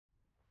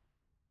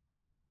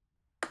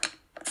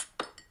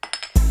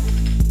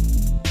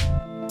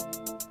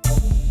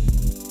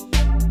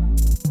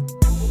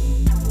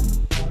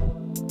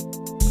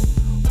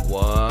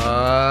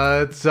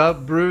What's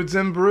up, broods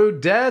and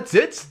broodettes?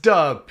 It's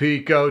the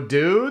Pico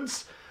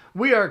Dudes.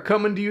 We are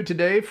coming to you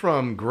today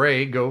from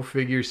Gray, go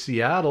figure,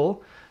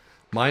 Seattle.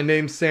 My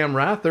name's Sam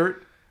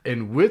Rathert,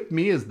 and with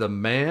me is the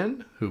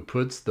man who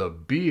puts the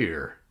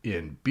beer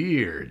in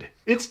beard.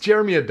 It's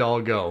Jeremy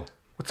Hidalgo.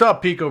 What's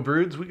up, Pico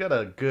Broods? We got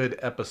a good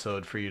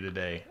episode for you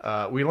today.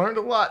 We learned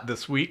a lot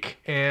this week,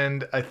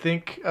 and I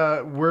think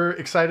we're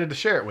excited to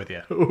share it with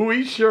you.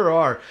 We sure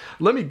are.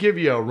 Let me give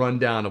you a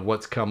rundown of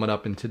what's coming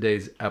up in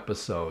today's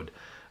episode.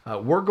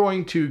 We're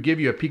going to give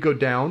you a Pico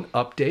Down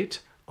update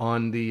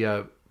on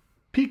the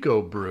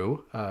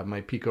PicoBrew,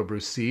 my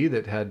PicoBrew C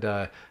that had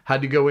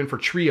to go in for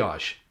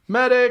triage.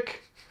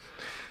 Medic!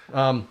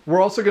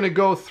 We're also going to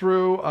go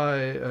through,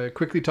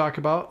 quickly talk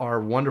about our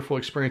wonderful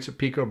experience at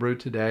PicoBrew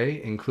today,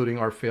 including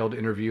our failed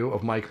interview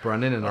of Mike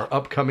Brennan and our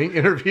upcoming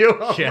interview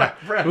of Mike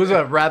Brennan. It was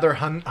a rather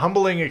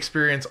humbling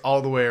experience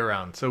all the way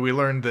around. So we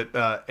learned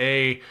that,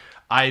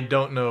 I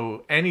don't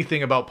know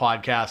anything about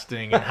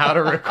podcasting and how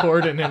to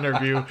record an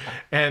interview,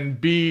 and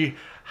B,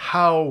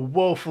 how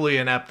woefully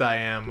inept I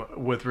am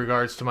with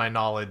regards to my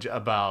knowledge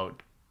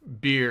about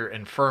beer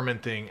and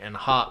fermenting and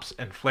hops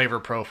and flavor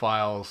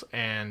profiles.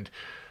 And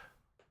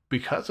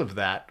because of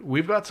that,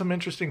 we've got some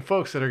interesting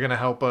folks that are going to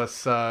help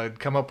us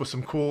come up with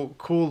some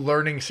cool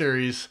learning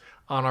series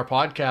on our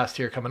podcast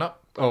here coming up.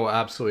 Oh,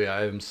 absolutely.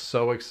 I am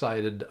so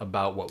excited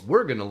about what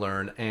we're going to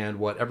learn and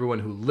what everyone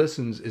who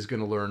listens is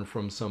going to learn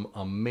from some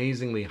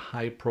amazingly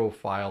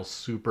high-profile,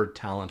 super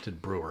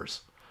talented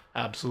brewers.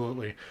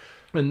 Absolutely.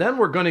 And then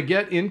we're going to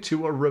get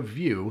into a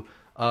review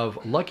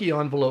of Lucky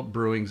Envelope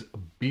Brewing's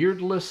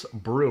Beardless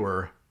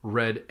Brewer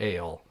Red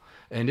Ale.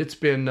 And it's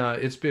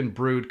been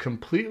brewed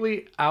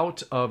completely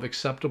out of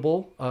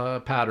acceptable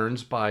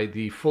patterns by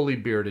the fully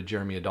bearded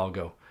Jeremy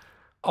Hidalgo.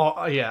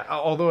 Oh yeah,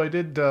 although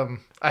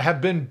I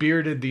have been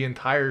bearded the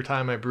entire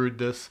time I brewed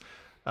this.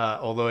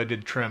 Although I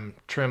did trim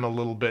a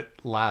little bit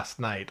last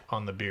night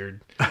on the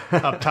beard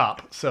up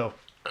top. So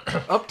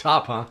up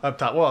top, huh? Up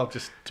top. Well,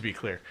 just to be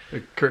clear, the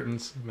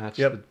curtains match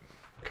the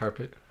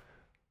carpet.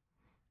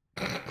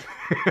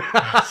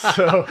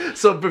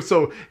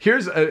 So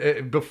here's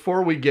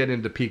before we get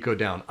into Pico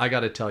Down, I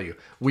got to tell you,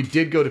 we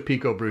did go to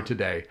PicoBrew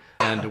today,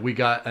 and we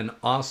got an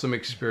awesome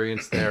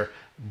experience there.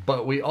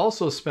 But we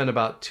also spent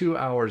about 2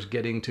 hours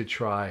getting to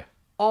try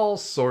all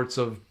sorts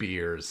of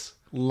beers.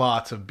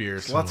 Lots of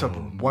beers, lots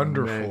of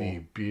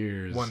wonderful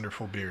beers,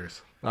 wonderful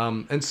beers.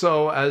 And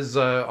so, as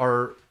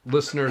our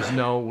listeners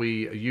know,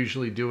 we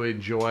usually do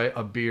enjoy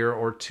a beer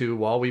or two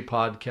while we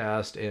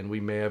podcast, and we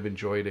may have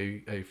enjoyed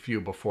a few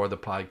before the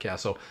podcast.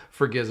 So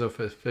forgive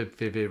us if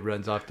it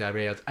runs off that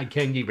way. I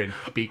can't even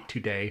speak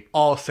today.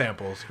 All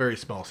samples, very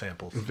small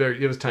samples.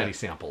 It was tiny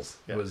samples.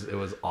 Yeah. It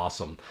was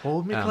awesome.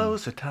 Hold me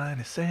closer,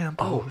 tiny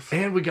samples. Oh,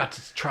 and we got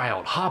to try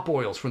out hop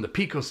oils from the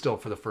PicoStill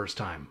for the first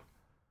time.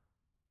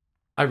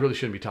 I really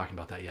shouldn't be talking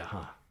about that yet,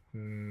 huh?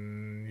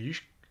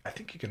 I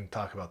think you can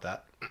talk about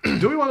that.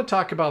 Do we want to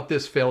talk about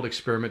this failed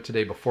experiment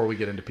today before we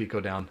get into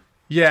Pico Down?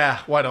 Yeah,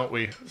 why don't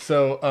we?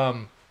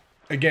 So,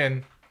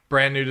 again,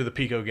 brand new to the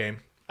Pico game.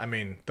 I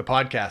mean, the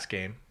podcast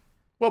game.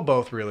 Well,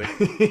 both really.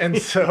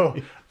 And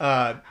so,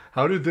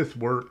 how did this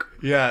work?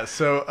 Yeah,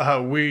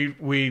 so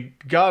we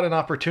got an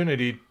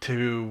opportunity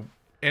to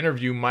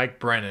interview Mike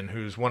Brennan,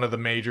 who's one of the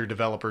major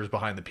developers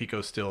behind the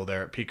PicoStill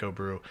there at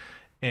PicoBrew.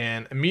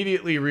 And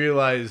immediately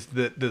realized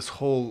that this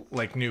whole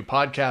new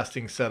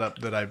podcasting setup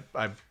that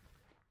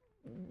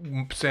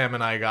Sam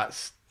and I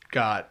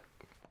got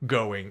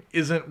going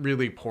isn't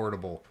really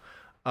portable.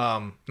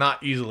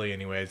 Not easily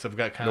anyways. I've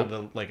got kind of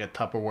a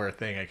Tupperware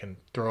thing. I can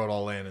throw it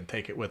all in and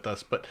take it with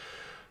us. But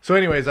so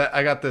anyways,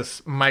 I got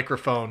this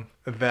microphone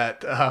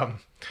that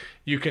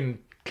you can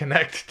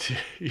connect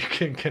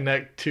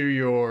to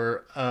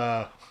your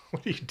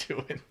what are you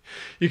doing?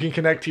 You can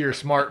connect to your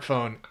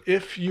smartphone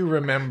if you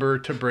remember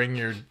to bring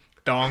your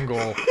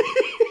dongle,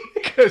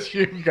 because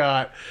you've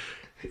got.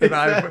 Is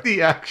that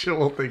the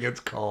actual thing it's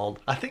called?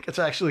 I think it's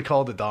actually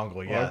called a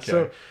dongle. Yeah.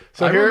 Okay.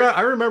 So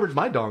I remembered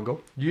my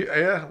dongle.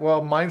 Yeah.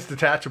 Well, mine's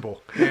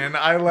detachable, and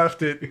I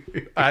left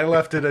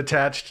it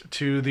attached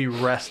to the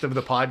rest of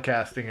the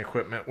podcasting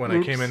equipment when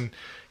I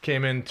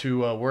came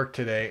into work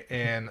today,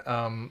 and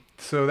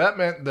so that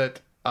meant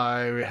that I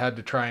had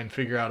to try and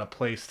figure out a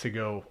place to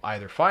go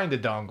either find a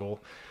dongle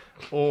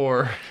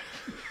or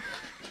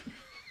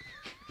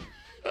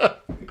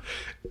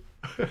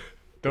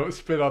don't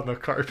spit on the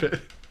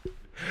carpet.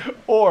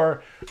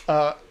 Or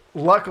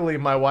luckily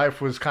my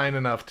wife was kind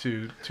enough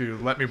to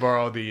let me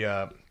borrow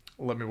the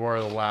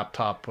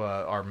laptop,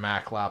 our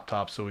Mac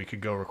laptop, so we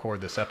could go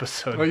record this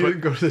episode. Oh, you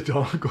didn't go to the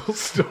dongle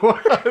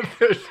store?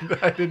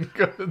 I didn't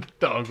go to the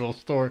dongle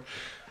store.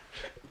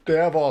 They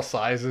have all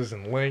sizes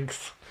and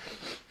lengths.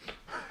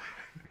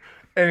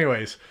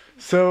 Anyways,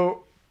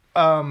 so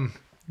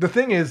the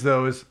thing is,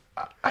 though, is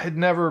I had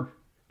never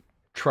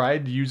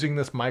tried using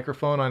this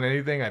microphone on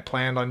anything. I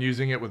planned on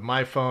using it with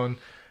my phone.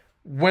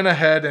 Went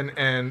ahead and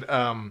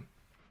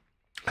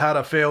had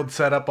a failed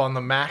setup on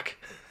the Mac,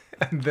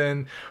 and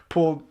then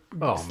pulled.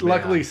 Oh,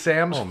 luckily, man.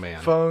 Sam's Oh,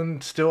 man.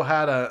 phone still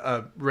had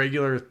a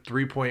regular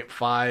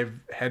 3.5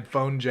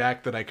 headphone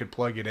jack that I could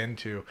plug it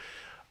into.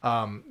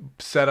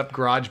 Set up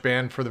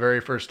GarageBand for the very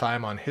first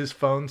time on his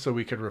phone so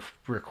we could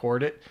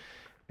record it.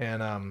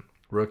 And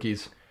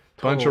rookies.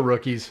 Bunch of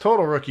rookies.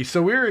 Total rookies.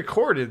 So we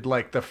recorded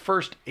like the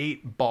first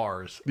 8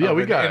 bars of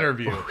We an got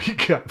interview. We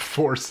got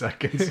 4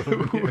 seconds of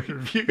the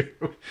interview.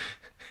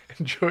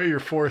 Enjoy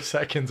your 4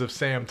 seconds of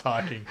Sam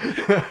talking.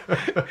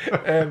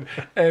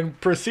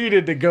 and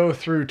proceeded to go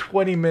through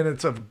 20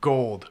 minutes of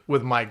gold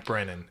with Mike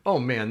Brennan. Oh,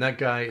 man, that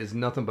guy is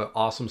nothing but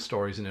awesome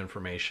stories and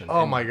information.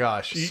 Oh, and my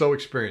gosh. so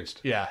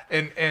experienced. Yeah.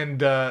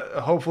 And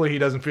hopefully he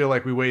doesn't feel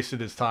like we wasted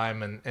his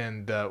time.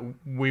 And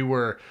we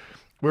were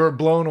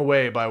blown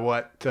away by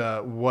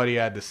what he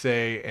had to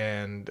say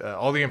and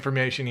all the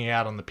information he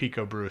had on the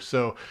PicoBrew.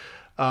 So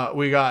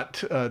we got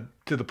to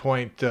the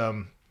point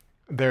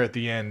there at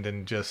the end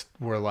and just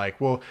were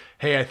like, well,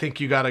 hey, I think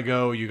you got to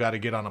go. You got to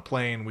get on a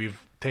plane. We've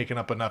taken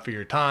up enough of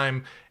your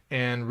time,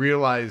 and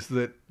realized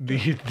that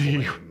the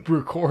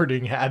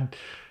recording had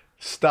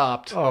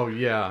stopped. Oh,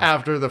 yeah.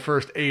 After the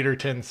first 8 or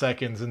 10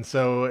 seconds. And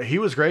so he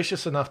was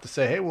gracious enough to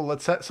say, hey, well,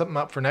 let's set something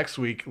up for next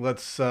week.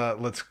 Let's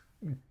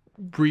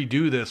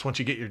redo this once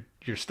you get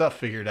your stuff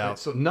figured out. Right,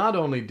 so not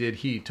only did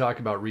he talk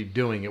about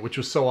redoing it, which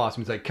was so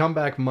awesome. He's like, come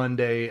back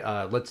Monday.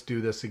 Let's do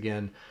this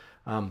again.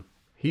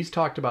 He's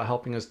talked about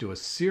helping us do a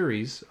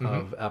series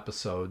of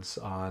episodes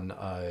on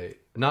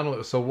not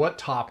only. So what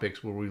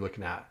topics were we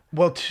looking at?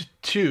 Well,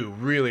 2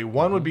 really.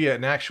 One would be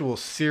an actual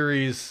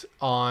series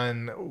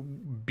on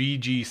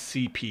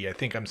BGCP. I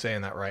think I'm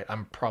saying that right.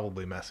 I'm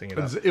probably messing it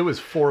up. It was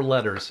 4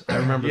 letters. I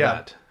remember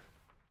that.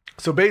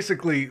 So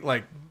basically,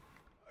 like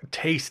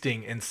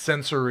tasting and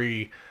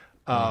sensory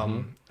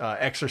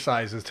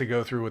exercises to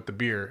go through with the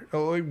beer.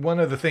 One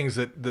of the things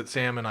that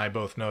Sam and I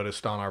both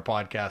noticed on our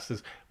podcast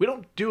is we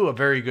don't do a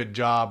very good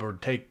job or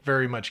take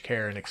very much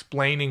care in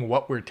explaining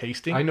what we're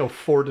tasting. I know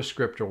 4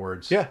 descriptor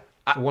words. Yeah.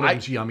 One of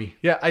them's yummy.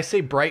 Yeah, I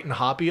say bright and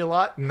hoppy a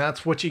lot, and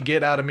that's what you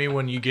get out of me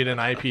when you get an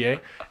IPA.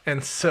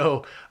 And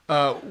so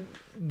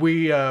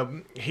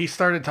he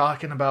started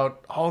talking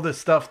about all this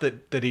stuff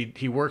that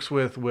he works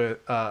with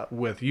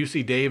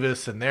UC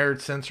Davis and their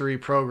sensory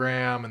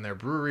program and their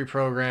brewery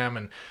program,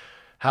 and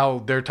how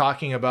they're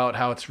talking about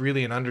how it's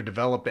really an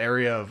underdeveloped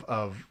area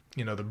of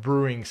the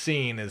brewing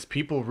scene is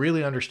people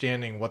really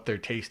understanding what they're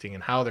tasting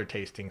and how they're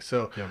tasting.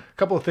 So a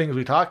couple of things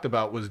we talked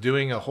about was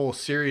doing a whole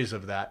series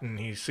of that, and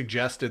he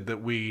suggested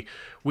that we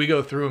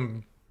go through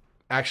and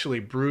actually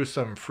brew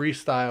some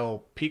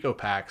freestyle Pico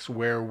packs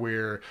where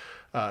we're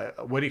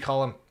what do you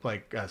call them?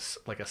 Like a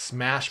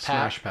smash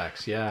pack. Smash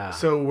packs, yeah.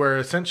 So where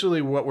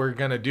essentially what we're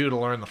going to do to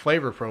learn the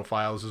flavor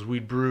profiles is we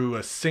brew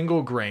a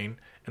single grain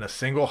and a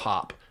single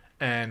hop.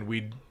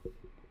 And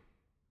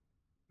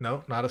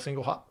no, not a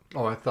single hop.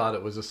 Oh, I thought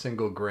it was a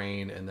single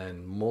grain and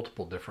then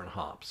multiple different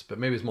hops, but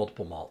maybe it's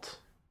multiple malts.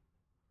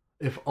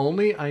 If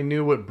only I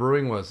knew what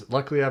brewing was.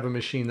 Luckily, I have a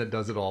machine that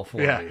does it all for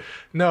me.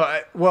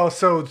 No,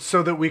 so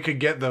that we could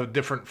get the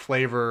different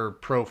flavor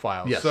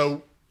profiles. Yes.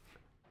 So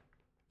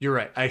you're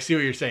right. I see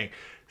what you're saying.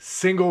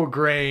 Single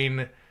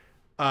grain,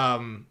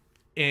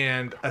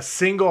 and a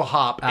single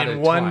hop At in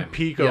a one time.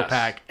 Pico Yes.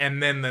 pack,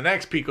 and then the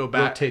next Pico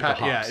pack, Rotate the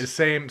hops. is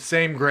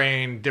same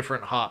grain,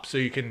 different hops, so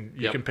you can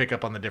pick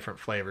up on the different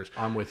flavors.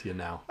 I'm with you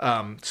now.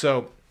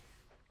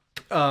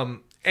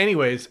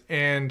 Anyways,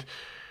 and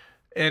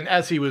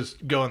as he was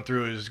going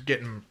through, he was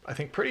getting, I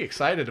think, pretty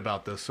excited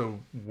about this. So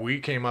we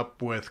came up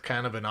with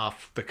kind of an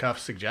off the cuff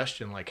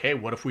suggestion, like, hey,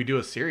 what if we do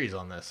a series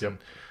on this? Yep.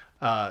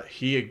 And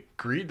he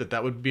agreed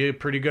that would be a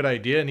pretty good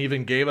idea, and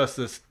even gave us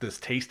this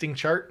tasting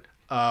chart.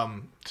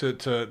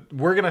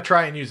 We're gonna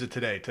try and use it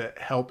today to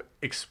help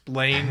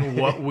explain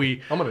what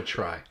we. I'm gonna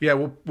try. Yeah,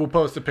 we'll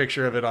post a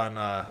picture of it on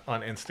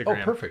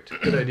Instagram. Oh, perfect.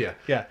 Good idea.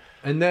 Yeah.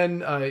 And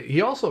then he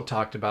also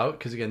talked about,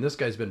 because again, this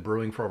guy's been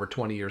brewing for over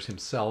 20 years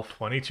himself.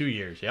 22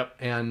 years. Yep.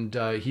 And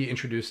he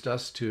introduced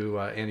us to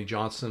Annie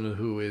Johnson,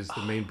 who is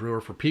the main brewer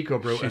for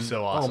PicoBrew. She's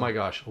so awesome. Oh my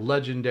gosh,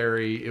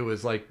 legendary! It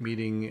was like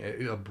meeting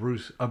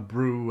a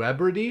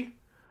brewebrity.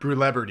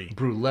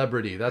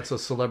 Brewlebrity. That's a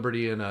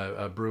celebrity and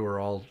a brewer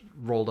all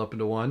rolled up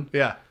into one.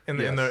 Yeah, in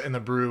the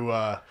brew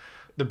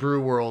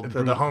world,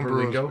 the home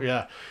brew.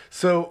 Yeah.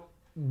 So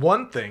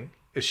one thing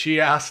is,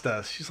 she asked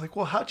us, she's like,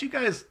 "Well, how'd you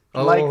guys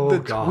like the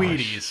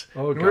Tweeties?"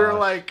 Oh, and we were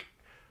like,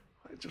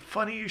 "It's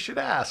funny you should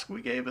ask.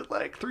 We gave it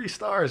like 3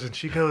 stars." And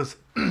she goes,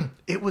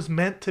 "It was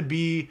meant to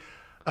be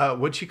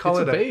what'd she call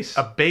it?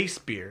 A base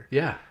beer."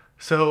 Yeah.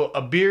 So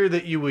a beer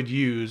that you would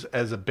use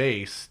as a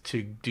base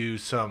to do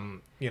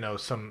some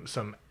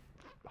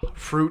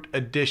fruit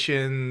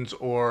additions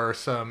or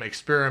some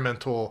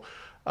experimental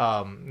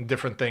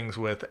different things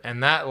with,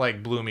 and that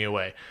like blew me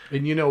away.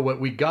 And you know what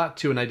we got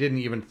to, and I didn't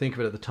even think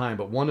of it at the time,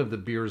 but one of the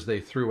beers they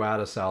threw at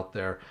us out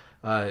there,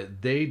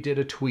 they did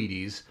a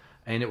Tweeties,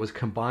 and it was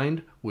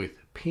combined with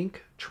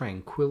pink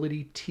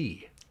tranquility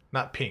tea.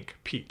 Not pink,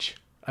 peach.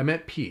 I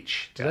meant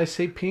peach. Did I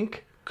say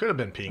pink? Could have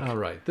been pink. All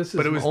right. This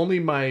is only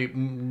my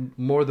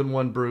more than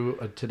one brew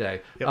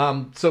today.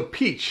 Yep. So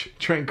peach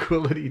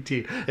tranquility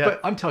tea. Yep.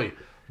 But I'm telling you,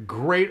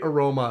 great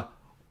aroma,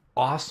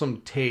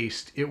 awesome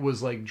taste. It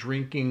was like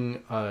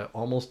drinking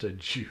almost a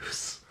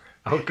juice.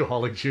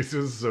 Alcoholic juice.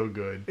 Is so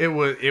good. It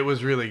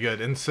was really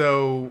good. And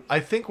so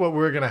I think what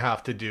we're going to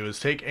have to do is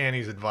take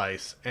Annie's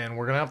advice, and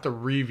we're going to have to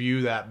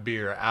review that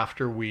beer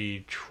after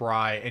we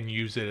try and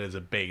use it as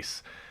a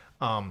base.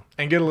 And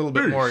get a little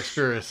bit more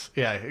experience.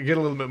 Yeah, get a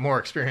little bit more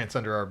experience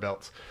under our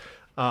belts.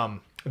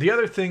 The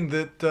other thing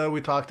that we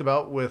talked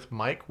about with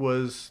Mike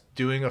was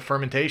doing a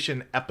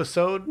fermentation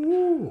episode.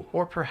 Ooh.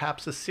 Or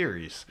perhaps a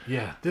series.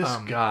 Yeah, this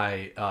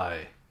guy,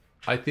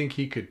 I think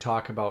he could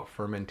talk about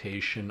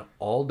fermentation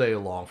all day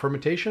long.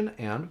 Fermentation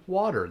and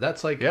water.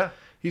 That's like,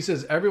 he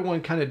says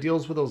everyone kind of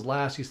deals with those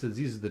last. He says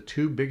these are the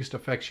two biggest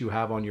effects you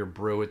have on your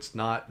brew. It's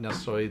not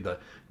necessarily the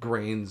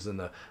grains and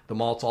the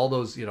malts. All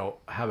those,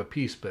 have a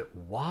piece, but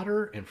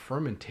water and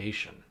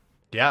fermentation.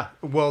 Yeah.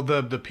 Well,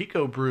 the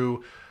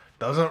PicoBrew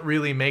doesn't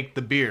really make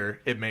the beer.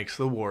 It makes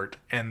the wort,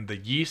 and the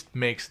yeast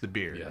makes the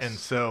beer. Yes. And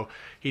so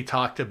he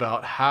talked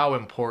about how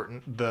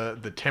important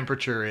the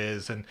temperature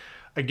is. And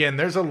again,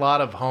 there's a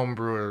lot of home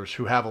brewers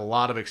who have a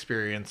lot of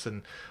experience,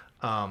 and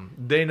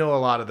they know a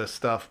lot of this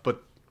stuff,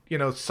 but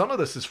some of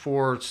this is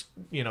for,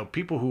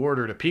 people who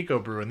ordered a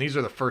PicoBrew, and these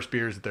are the first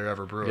beers that they're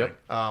ever brewing.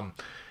 Yep.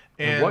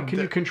 And what can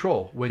you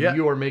control when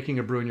you are making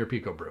a brew in your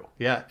PicoBrew?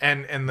 Yeah,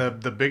 and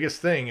the biggest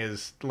thing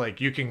is,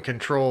 like, you can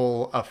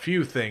control a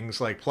few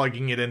things, like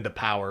plugging it into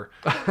power.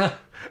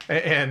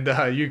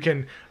 And you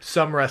can,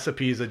 some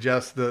recipes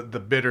adjust the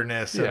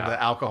bitterness and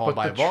the alcohol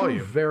by volume.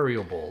 True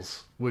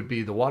variables would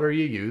be the water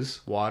you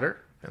use, water,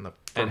 and the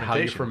fermentation. and how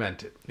you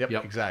ferment it.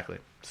 Yep, exactly.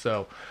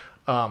 So,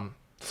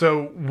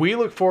 so we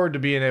look forward to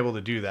being able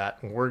to do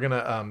that. We're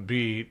gonna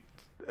be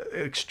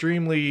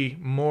extremely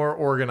more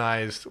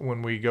organized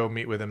when we go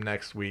meet with him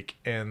next week,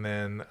 and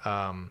then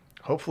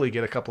hopefully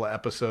get a couple of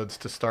episodes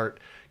to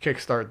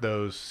kickstart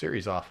those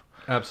series off.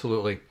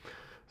 Absolutely.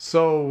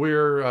 So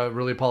we're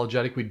really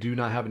apologetic. We do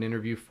not have an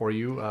interview for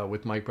you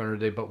with Mike Brennan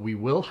today, but we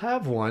will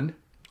have one.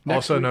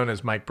 Also known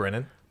as Mike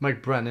Brennan.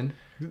 Mike Brennan.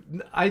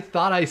 I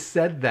thought I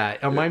said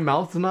that. My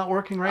mouth's not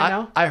working right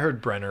now? I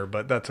heard Brenner,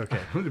 but that's okay.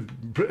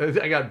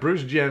 I got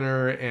Bruce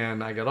Jenner,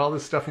 and I got all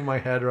this stuff in my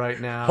head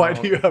right now. Why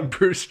do you have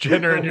Bruce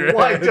Jenner in your head?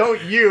 Why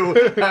don't you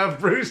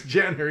have Bruce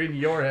Jenner in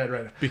your head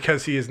right now?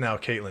 Because he is now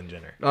Caitlyn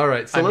Jenner. All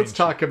right, so let's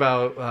talk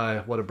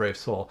about, what a brave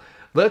soul.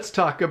 Let's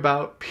talk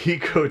about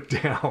Pico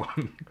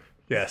Down.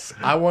 Yes,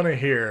 I want to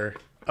hear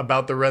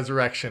about the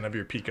resurrection of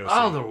your Pico C.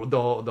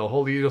 Oh, the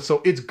holy...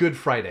 So it's Good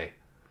Friday.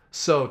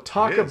 So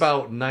talk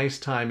about nice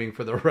timing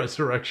for the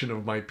resurrection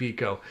of my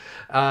Pico.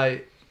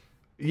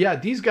 Yeah,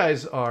 these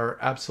guys are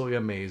absolutely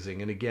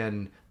amazing. And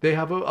again, they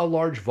have a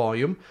large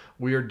volume.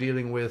 We are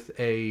dealing with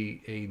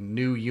a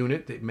new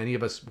unit that many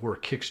of us were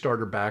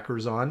Kickstarter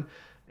backers on.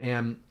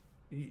 And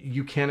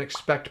you can't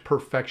expect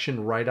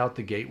perfection right out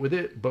the gate with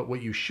it. But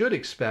what you should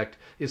expect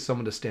is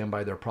someone to stand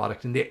by their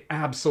product. And they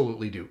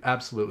absolutely do.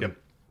 Absolutely. Yep.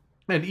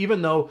 And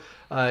even though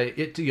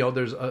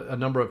there's a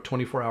number of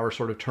 24-hour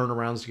sort of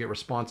turnarounds to get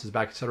responses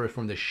back, et cetera,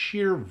 from the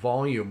sheer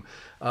volume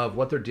of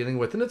what they're dealing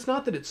with. And it's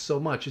not that it's so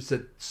much, it's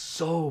that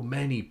so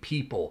many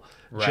people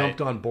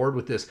jumped on board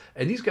with this.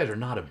 And these guys are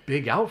not a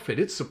big outfit.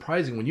 It's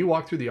surprising when you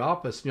walk through the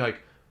office and you're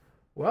like,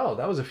 wow,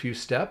 that was a few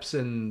steps,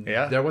 and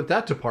there went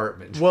that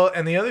department. Well,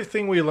 and the other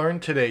thing we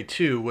learned today,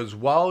 too, was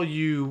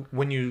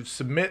when you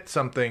submit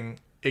something,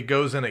 it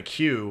goes in a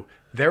queue.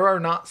 There are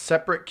not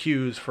separate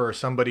queues for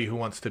somebody who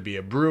wants to be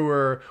a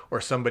brewer,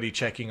 or somebody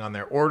checking on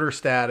their order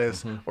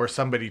status, or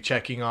somebody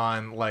checking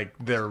on like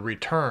their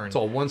return. It's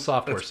all one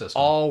software system.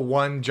 All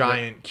one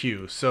giant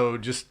queue. So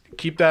just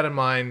keep that in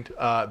mind.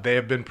 They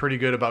have been pretty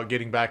good about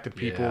getting back to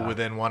people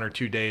within 1 or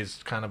 2 days,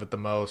 kind of at the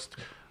most.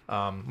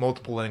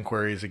 Multiple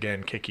inquiries,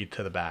 again, kick you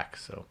to the back.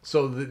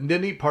 So the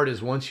neat part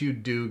is once you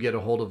do get a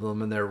hold of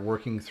them and they're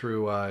working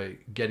through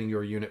getting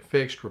your unit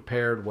fixed,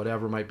 repaired,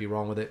 whatever might be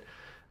wrong with it,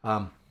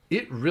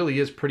 it really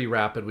is pretty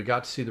rapid. We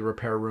got to see the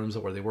repair rooms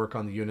where they work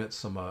on the units.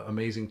 Some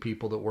amazing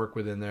people that work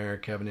within there,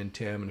 Kevin and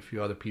Tim and a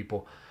few other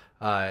people.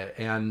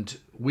 And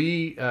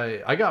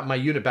I got my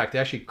unit back. They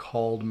actually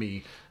called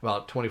me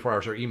about 24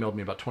 hours or emailed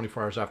me about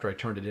 24 hours after I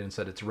turned it in and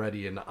said it's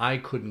ready. And I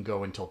couldn't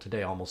go until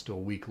today, almost a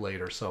week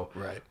later. So,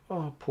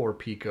 oh, poor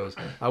Picos.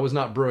 I was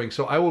not brewing.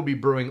 So I will be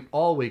brewing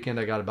all weekend.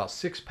 I got about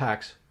 6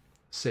 packs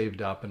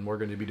saved up, and we're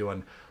going to be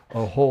doing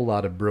a whole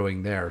lot of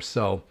brewing there.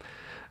 So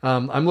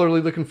I'm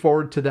literally looking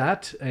forward to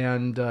that.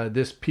 And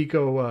this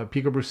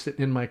PicoBrew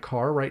sitting in my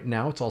car right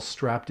now. It's all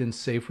strapped in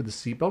safe with the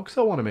seatbelt because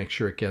I want to make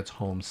sure it gets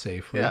home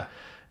safely. Yeah.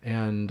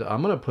 And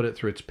I'm going to put it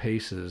through its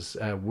paces.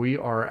 We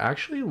are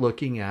actually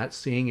looking at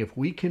seeing if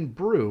we can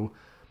brew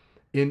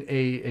in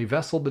a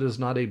vessel that is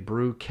not a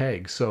brew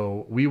keg.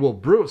 So we will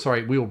brew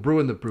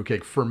in the brew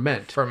keg,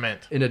 ferment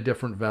in a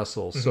different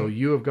vessel. Mm-hmm. So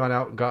you have gone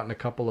out and gotten a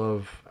couple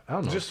of, I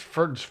don't know. Just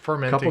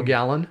fermenting. Couple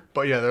gallon.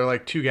 But yeah, they're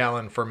like 2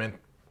 gallon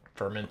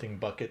fermenting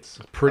buckets.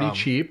 Pretty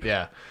cheap.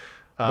 Yeah.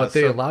 But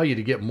they allow you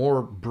to get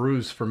more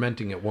brews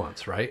fermenting at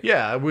once, right?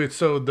 Yeah.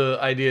 So the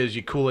idea is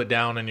you cool it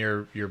down in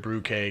your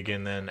brew keg,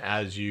 and then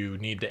as you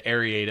need to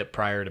aerate it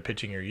prior to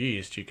pitching your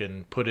yeast, you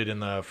can put it in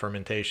the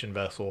fermentation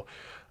vessel.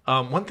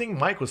 One thing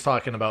Mike was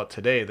talking about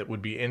today that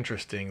would be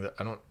interesting that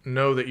I don't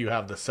know that you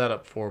have the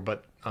setup for,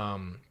 but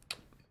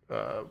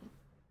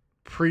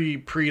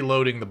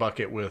preloading the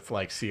bucket with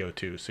like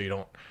CO2 so you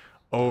don't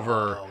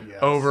over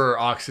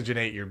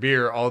oxygenate your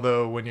beer.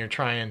 Although when you're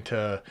trying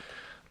to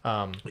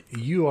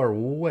you are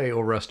way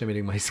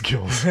overestimating my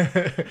skills.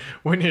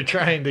 When you're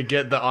trying to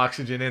get the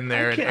oxygen in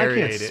there and aerate I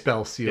can't it.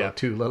 Spell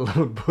CO2, let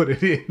alone put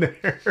it in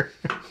there.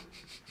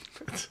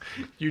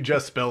 You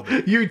just spelled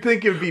it. You'd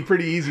think it would be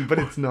pretty easy, but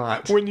it's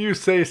not. When you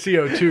say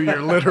CO2,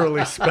 you're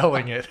literally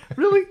spelling it.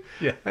 Really?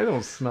 Yeah. I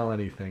don't smell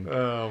anything.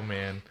 Oh,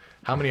 man.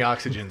 How many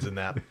oxygens in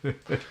that?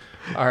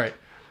 All right.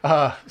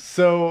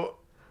 So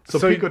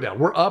Pico down.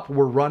 We're up,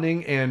 we're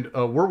running, and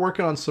we're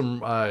working on some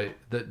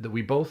that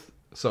we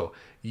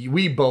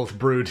both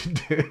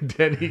brewed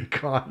Denny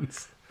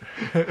Cons.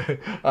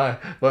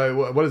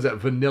 What is that?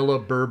 Vanilla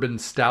bourbon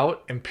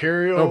stout?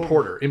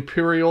 Porter.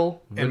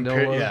 Imperial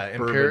vanilla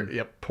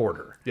bourbon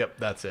porter. Yep,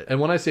 that's it. And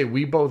when I say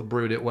we both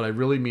brewed it, what I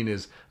really mean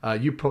is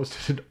you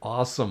posted an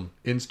awesome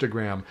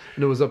Instagram,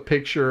 and it was a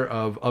picture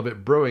of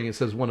it brewing. It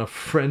says, when a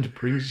friend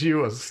brings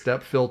you a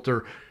step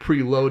filter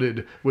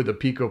preloaded with a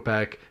Pico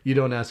pack, you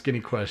don't ask any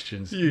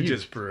questions. You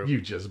just brew.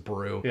 You just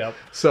brew. Yep.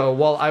 So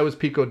while I was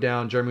Pico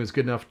down, Jeremy was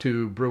good enough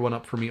to brew one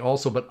up for me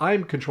also, but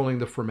I'm controlling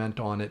the ferment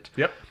on it.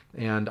 Yep.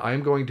 And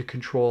I'm going to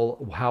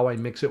control how I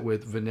mix it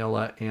with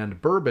vanilla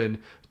and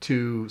bourbon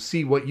to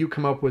see what you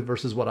come up with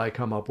versus what I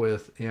come up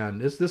with.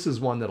 And this is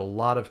one that a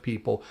lot of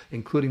people,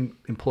 including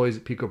employees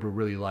at PicoBrew,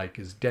 really like.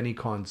 Is Denny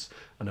Con's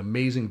an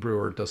amazing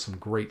brewer, does some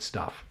great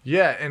stuff.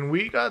 Yeah, and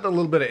we got a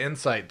little bit of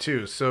insight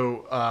too.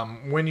 So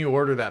when you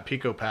order that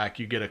Pico pack,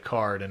 you get a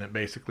card, and it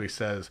basically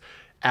says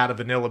add a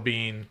vanilla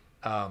bean,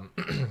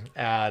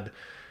 add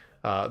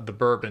the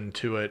bourbon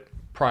to it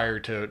prior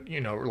to,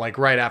 like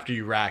right after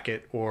you rack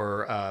it,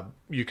 or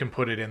you can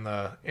put it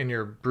in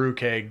your brew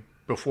keg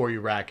before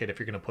you rack it if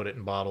you're going to put it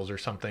in bottles or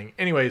something.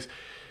 Anyways,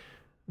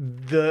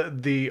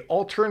 the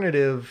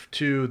alternative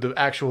to the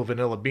actual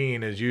vanilla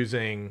bean is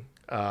using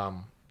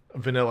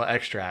vanilla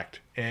extract,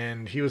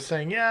 and he was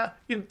saying,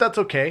 that's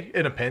okay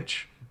in a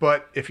pinch.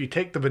 But if you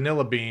take the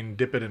vanilla bean,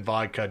 dip it in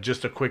vodka,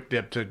 just a quick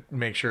dip to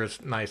make sure it's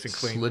nice and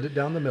clean. Slid it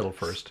down the middle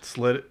first.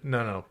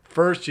 No.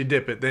 First you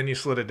dip it, then you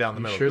slid it down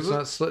the middle. Sure it's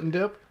not slit and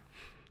dip?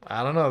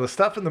 I don't know. The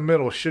stuff in the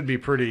middle should be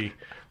pretty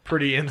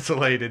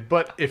insulated.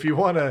 But if you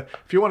wanna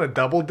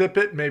double dip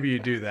it, maybe you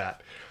do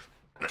that.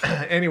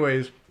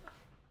 Anyways,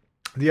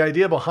 the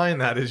idea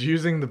behind that is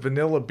using the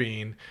vanilla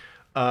bean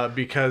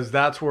because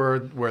that's where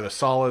the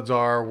solids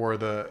are, where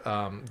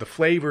the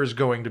flavor is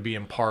going to be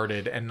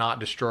imparted and not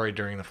destroyed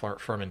during the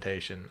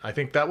fermentation. I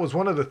think that was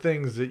one of the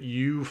things that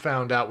you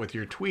found out with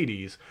your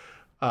Tweeties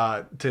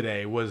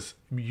today, was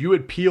you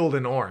had peeled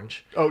an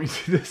orange. Oh,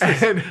 this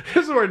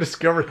is where I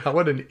discovered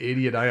what an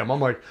idiot I am.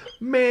 I'm like,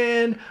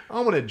 man,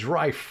 I'm going to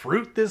dry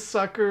fruit this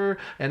sucker,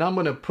 and I'm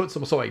going to put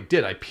some... So I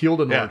did. I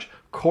peeled an orange,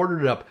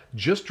 quartered it up,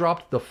 just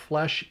dropped the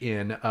flesh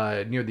in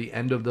near the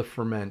end of the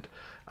ferment,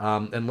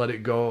 and let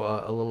it go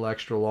a little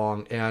extra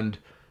long. And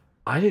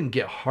I didn't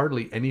get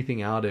hardly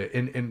anything out of it.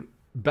 And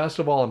best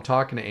of all, I'm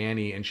talking to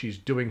Annie, and she's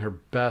doing her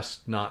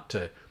best not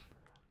to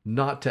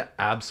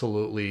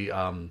absolutely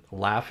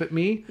laugh at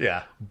me.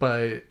 Yeah.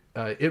 But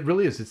it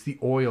really is. It's the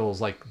oils,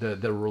 like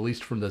the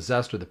released from the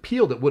zest or the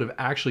peel, that would have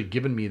actually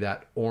given me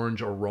that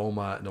orange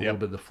aroma and a little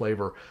bit of the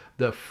flavor.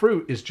 The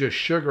fruit is just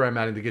sugar I'm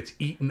adding that gets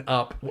eaten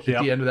up at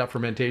the end of that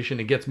fermentation.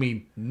 It gets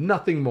me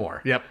nothing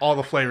more. Yep. All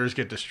the flavors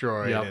get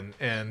destroyed. Yep.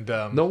 And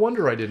no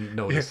wonder I didn't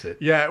notice it.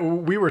 Yeah.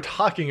 We were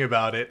talking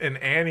about it, and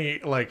Annie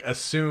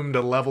assumed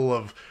a level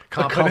of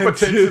competence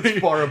that's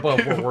far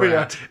above where we're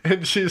at.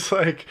 And she's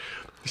like,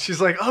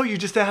 oh, you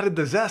just added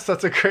the zest.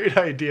 That's a great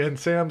idea. And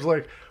Sam's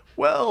like,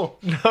 well,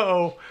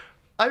 no,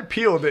 I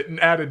peeled it and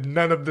added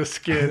none of the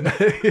skin.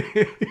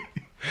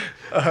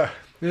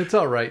 It's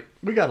all right.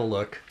 We got to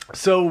look.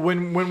 So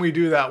when we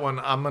do that one,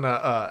 I'm going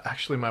to,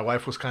 actually, my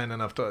wife was kind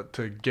enough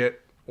to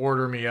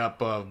order me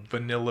up a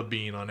vanilla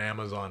bean on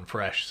Amazon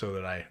fresh so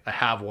that I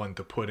have one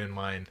to put in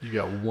mine. You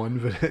got one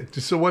vanilla.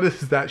 So what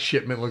does that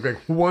shipment look like?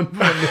 One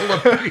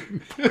vanilla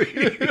bean,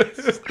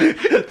 please.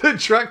 The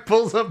truck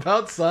pulls up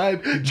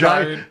outside.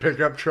 Giant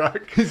pickup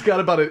truck. He's got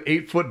about an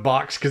 8-foot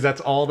box because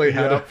that's all they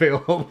had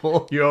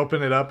available. You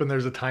open it up and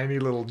there's a tiny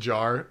little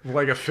jar,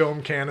 like a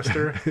film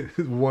canister.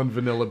 One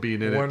vanilla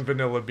bean in it. One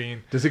vanilla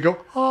bean. Does it go,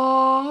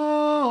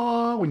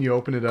 when you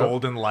open it up?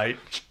 Golden light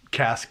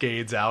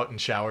cascades out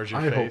and showers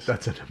your face. I hope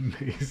that's an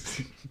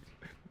amazing...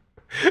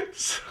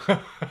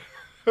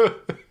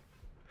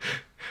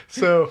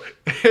 So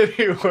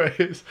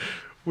anyways,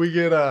 we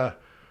get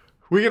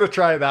to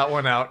try that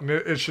one out, and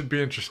it should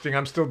be interesting.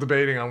 I'm still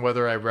debating on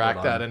whether I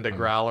rack that into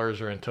growlers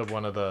or into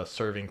one of the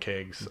serving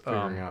kegs.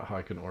 Figuring out how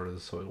I can order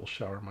this so it will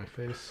shower my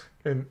face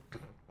in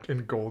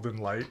golden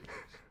light.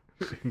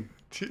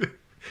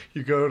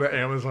 You go to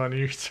Amazon and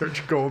you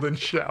search golden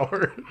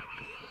shower.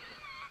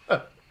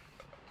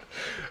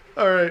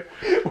 All right.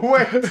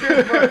 Way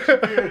too much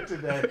beer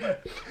today.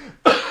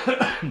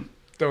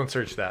 Don't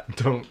search that.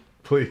 Don't,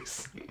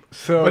 please.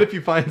 So, What if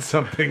you find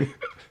something?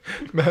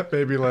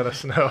 maybe let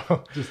us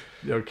know. Just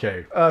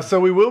okay. So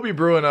we will be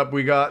brewing up.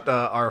 We got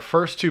our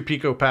first 2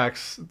 Pico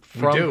packs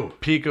from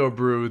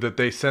PicoBrew that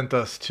they sent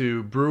us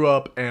to brew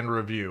up and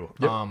review.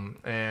 Yep.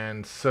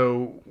 And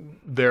so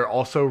they're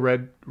also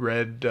red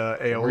ales.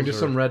 We're gonna do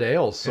some red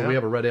ales. So Yeah. we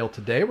have a red ale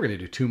today. We're gonna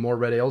do 2 more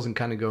red ales and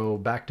kind of go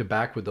back to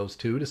back with those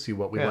 2 to see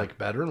what we like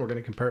better, and we're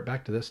gonna compare it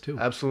back to this too.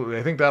 Absolutely.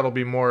 I think that'll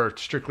be more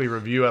strictly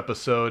review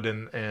episode,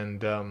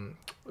 and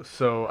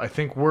so I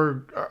think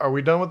are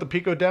we done with the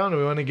Pico down? Do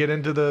we want to get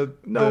into the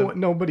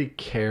Nobody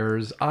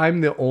cares.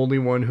 I'm the only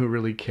one who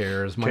really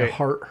cares. My Okay.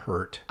 heart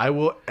hurt. I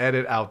will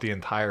edit out the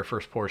entire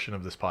first portion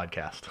of this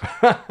podcast.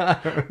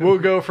 We'll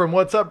go from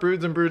what's up,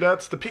 Broods and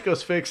Brudettes, the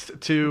Pico's fixed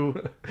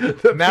to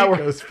Now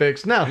Pico's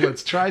fixed. Now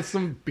let's try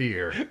some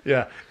beer.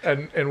 yeah,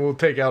 and we'll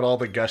take out all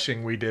the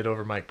gushing we did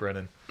over Mike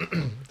Brennan.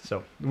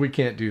 So We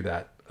can't do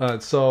that.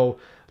 So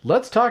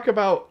let's talk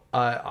about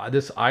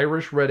this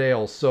Irish red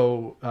ale.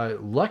 So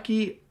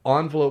Lucky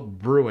Envelope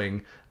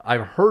Brewing.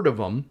 I've heard of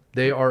them.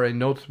 They are a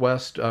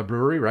Northwest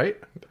brewery, right?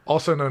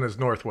 also known as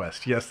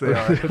Northwest. Yes, they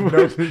are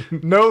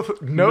notable.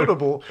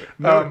 Notable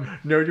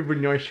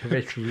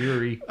Northwest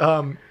brewery.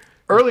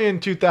 Early in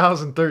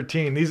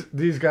 2013,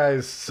 these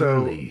guys.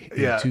 So Early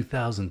in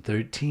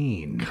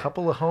 2013.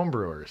 couple of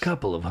homebrewers.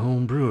 Couple of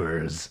home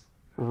brewers.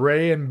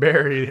 Ray and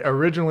Barry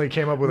originally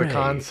came up with a Ray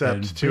concept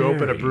and to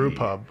open a Barry. brew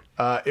pub.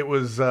 It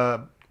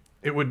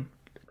would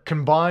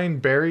combine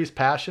Barry's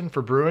passion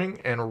for brewing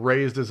and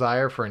Ray's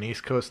desire for an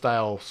East Coast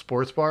style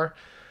sports bar.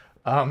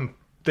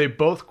 They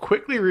both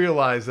quickly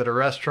realized that a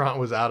restaurant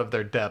was out of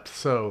their depth,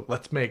 so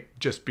let's make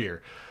just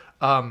beer,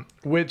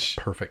 which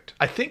Perfect.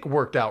 I think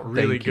worked out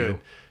really Thank you. good.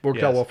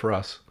 Worked out well for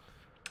us.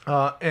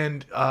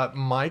 And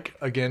Mike,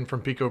 again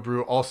from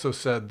PicoBrew, also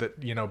said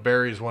that,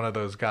 Barry's one of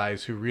those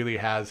guys who really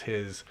has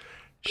his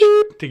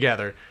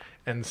together.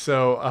 And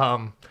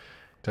so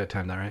Did I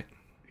time that right?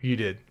 you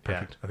did.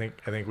 Perfect. Yeah,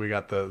 I think we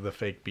got the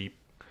fake beep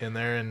in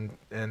there,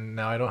 and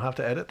now I don't have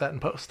to edit that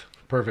in post.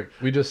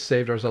 Perfect. We just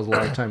saved ourselves a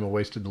lot of time and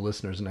wasted the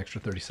listeners an extra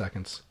 30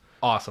 seconds.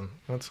 Awesome.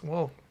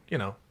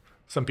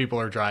 Some people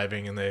are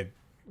driving and they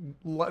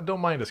don't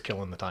mind us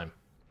killing the time,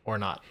 or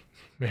not.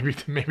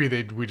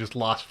 Maybe we just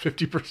lost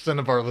 50%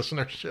 of our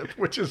listenership,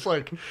 which is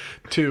like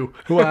 2.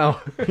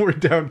 Wow, we're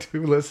down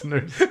 2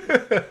 listeners.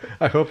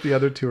 I hope the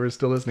other 2 are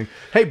still listening.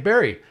 Hey,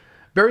 Barry.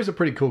 Barry's a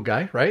pretty cool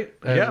guy, right?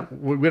 Yeah.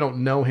 We don't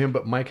know him,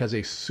 but Mike has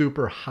a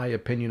super high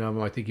opinion of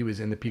him. I think he was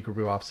in the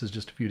PicoBrew offices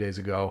just a few days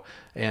ago,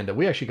 and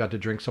we actually got to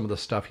drink some of the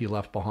stuff he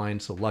left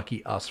behind, so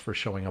lucky us for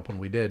showing up when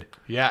we did.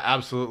 Yeah,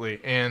 absolutely.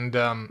 And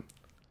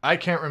I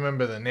can't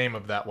remember the name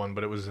of that one,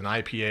 but it was an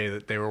IPA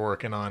that they were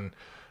working on.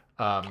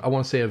 I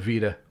want to say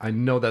Avita. I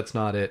know that's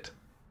not it.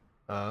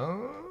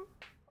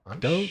 I'm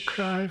Don't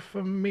cry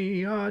for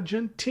me,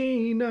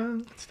 Argentina.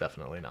 It's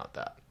definitely not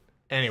that.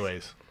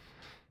 Anyways,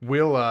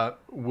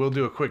 we'll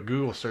do a quick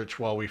Google search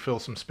while we fill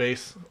some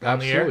space on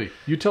the air. Absolutely.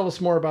 You tell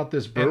us more about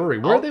this brewery.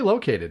 Where are they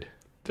located?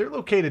 They're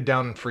located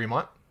down in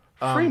Fremont.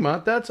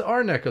 Fremont, that's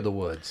our neck of the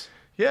woods.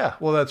 Yeah,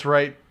 well, that's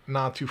right,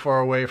 not too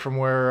far away from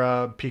where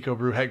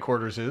PicoBrew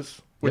headquarters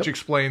is, which Yep.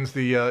 explains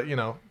the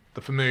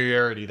the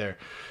familiarity there.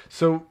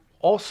 So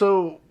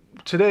also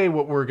today,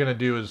 what we're gonna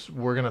do is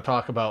we're gonna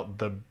talk about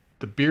the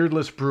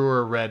Beardless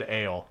Brewer Red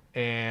Ale,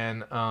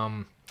 and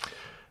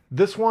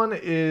this one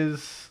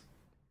is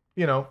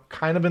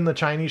kind of in the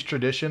Chinese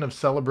tradition of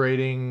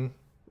celebrating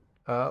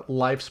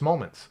life's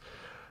moments.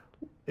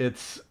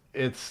 It's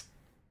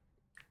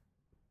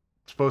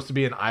supposed to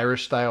be an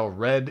Irish style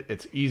red.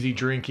 It's easy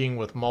drinking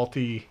with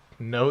malty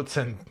notes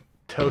and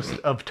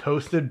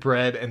toasted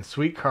bread and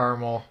sweet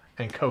caramel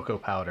and cocoa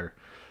powder.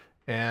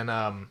 And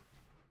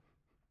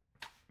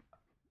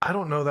I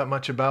don't know that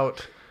much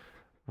about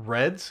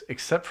reds,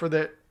 except for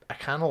that I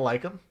kind of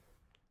like them.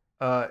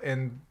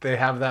 And they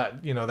have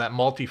that, that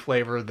malty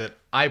flavor that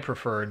I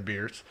prefer in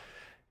beers.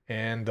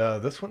 And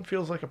this one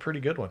feels like a pretty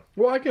good one.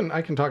 Well, I can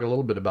talk a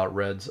little bit about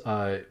reds,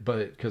 but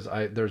because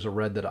there's a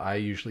red that I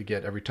usually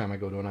get every time I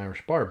go to an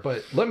Irish bar.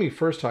 But let me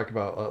first talk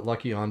about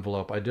Lucky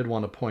Envelope. I did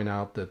want to point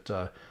out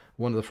that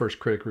one of the first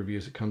critic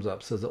reviews that comes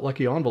up says that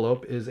Lucky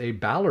Envelope is a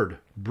Ballard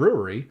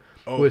brewery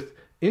with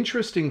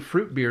interesting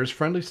fruit beers,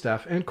 friendly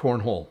staff, and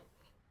cornhole.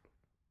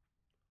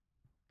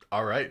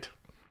 All right.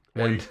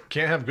 Well, you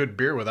can't have good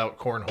beer without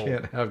cornhole.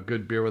 Can't have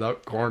good beer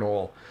without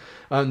cornhole.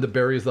 The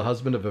Barry is the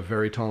husband of a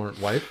very tolerant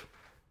wife,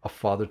 a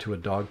father to a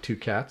dog, 2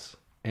 cats,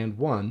 and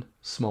 1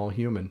 small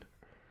human.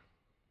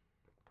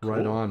 Cool.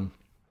 Right on.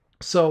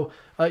 So,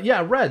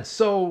 red.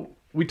 So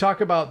we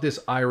talk about this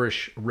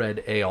Irish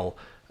red ale.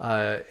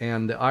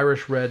 And the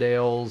Irish red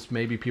ales,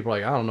 maybe people are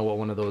like, I don't know what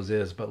one of those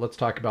is, but let's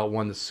talk about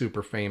one that's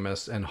super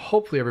famous and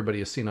hopefully everybody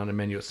has seen on a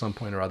menu at some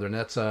point or other, and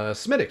that's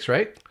Smithwick's,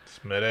 right?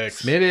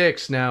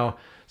 Smithwick's. Now,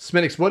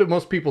 Smithwick's, what do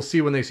most people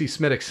see when they see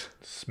Smithwick's?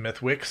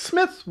 Smithwick's.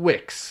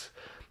 Smithwick's.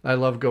 I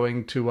love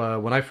going to,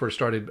 when I first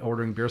started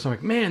ordering beers, I'm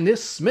like, man,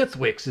 this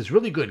Smithwick's is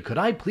really good. Could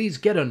I please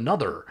get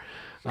another?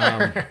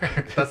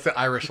 That's the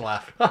Irish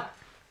laugh.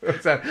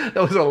 That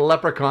was a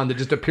leprechaun that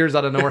just appears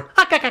out of nowhere.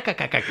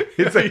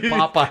 It's a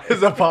Popeye.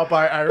 It's a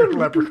Popeye Irish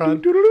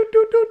leprechaun.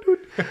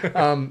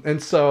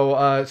 And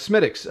so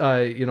Smithwick's,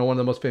 one of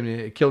the most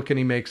famous.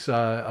 Kilkenny makes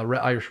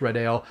Irish red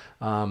ale.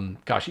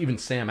 Even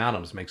Sam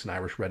Adams makes an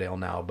Irish red ale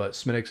now, but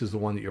Smithwick's is the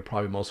one that you're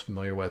probably most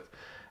familiar with.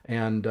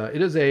 And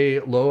it is a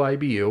low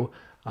IBU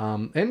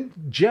and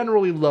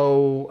generally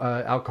low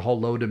alcohol,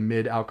 low to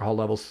mid alcohol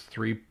levels,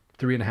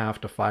 3.5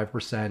 to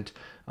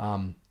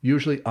 5%.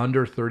 Usually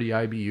under 30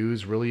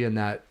 IBUs, really in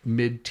that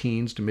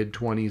mid-teens to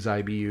mid-20s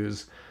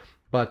IBUs.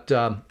 But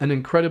an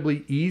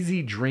incredibly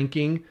easy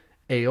drinking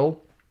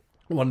ale.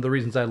 One of the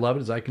reasons I love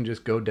it is I can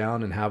just go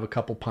down and have a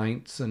couple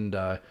pints, and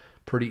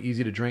pretty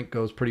easy to drink,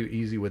 goes pretty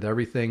easy with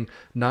everything.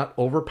 Not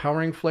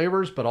overpowering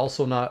flavors, but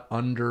also not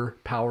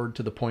underpowered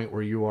to the point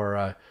where you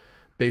are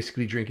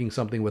basically drinking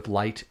something with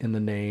light in the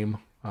name.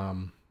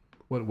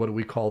 What do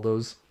we call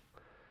those?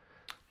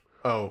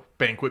 Oh,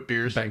 banquet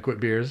beers.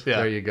 Banquet beers. Yeah.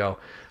 There you go.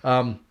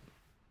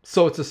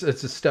 So it's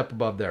a step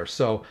above there.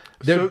 So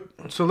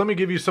let me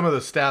give you some of the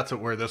stats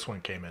of where this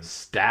one came in.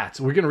 Stats.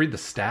 We're gonna read the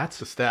stats.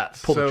 The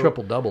stats. Pulled a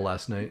triple double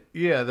last night.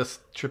 Yeah, this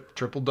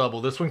triple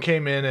double. This one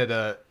came in at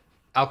a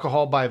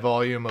alcohol by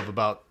volume of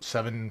about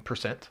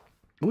 7%.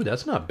 Ooh,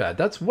 that's not bad.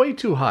 That's way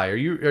too high.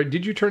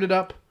 Did you turn it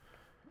up?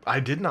 I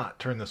did not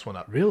turn this one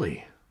up.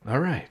 Really? All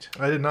right.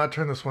 I did not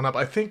turn this one up.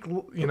 I think,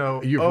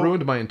 You've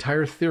ruined my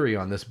entire theory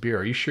on this beer.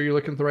 Are you sure you're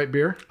looking at the right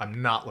beer?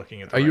 I'm not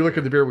looking at the Are you looking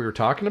at the beer we were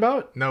talking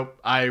about? Nope.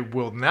 I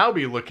will now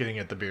be looking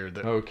at the beer.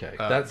 Okay.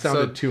 That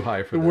sounded too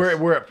high for this.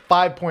 We're at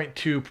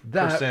 5.2%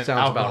 That sounds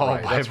alcohol about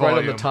right. by That's volume,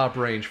 right on the top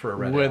range for a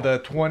red with ale. a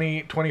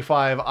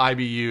 25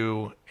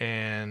 IBU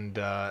and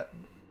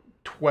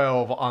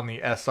 12 on the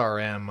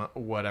SRM,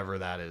 whatever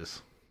that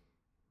is.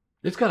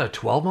 It's got a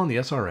 12 on the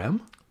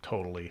SRM?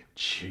 Totally.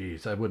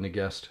 Jeez, I wouldn't have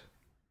guessed.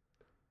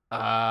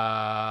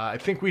 I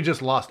think we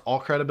just lost all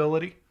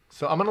credibility.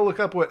 So I'm going to look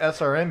up what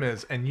SRM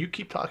is, and you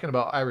keep talking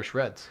about Irish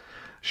Reds.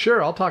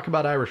 Sure, I'll talk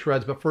about Irish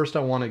Reds, but first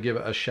I want to give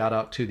a shout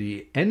out to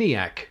the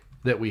ENIAC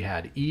that we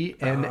had.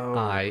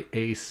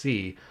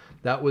 ENIAC.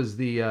 That was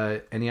the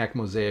ENIAC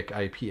Mosaic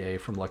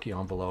IPA from Lucky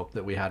Envelope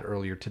that we had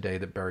earlier today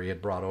that Barry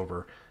had brought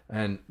over.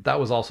 And that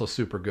was also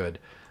super good.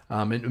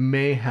 It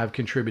may have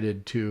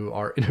contributed to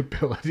our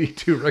inability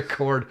to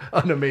record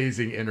an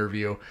amazing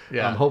interview.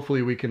 Yeah.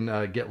 Hopefully we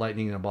can get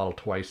lightning in a bottle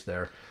twice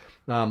there.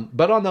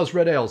 But on those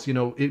red ales,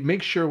 it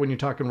makes sure when you're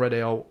talking red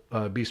ale,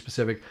 be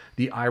specific.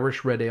 The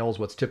Irish red ale is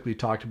what's typically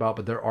talked about,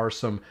 but there are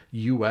some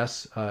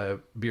U.S.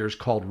 Beers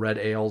called red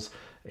ales.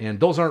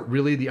 And those aren't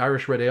really the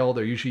Irish red ale.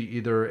 They're usually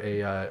either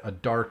a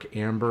dark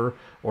amber,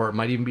 or it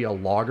might even be a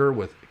lager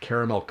with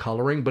caramel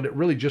coloring, but it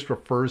really just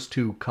refers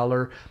to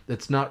color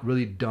that's not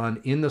really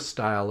done in the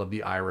style of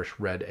the Irish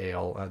red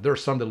ale. There are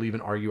some that even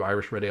argue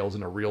Irish red ale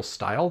isn't a real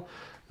style.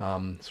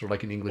 Sort of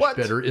like an English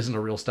bitter isn't a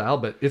real style,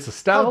 but it's a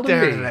style How to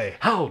dare me. they?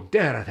 How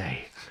dare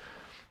they?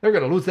 They're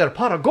going to lose their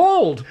pot of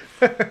gold.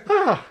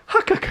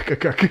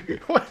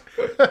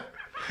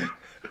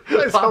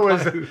 Why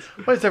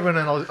is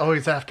everyone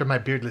always after my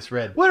beardless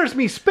red? Where's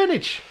me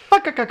spinach?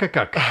 At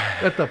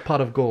the pot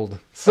of gold.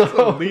 So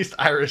The least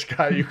Irish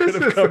guy you could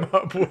have come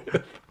up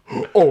with.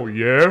 Oh,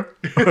 yeah?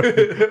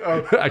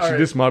 Actually,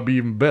 this might be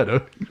even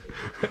better.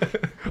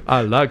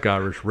 I like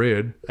Irish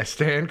red. I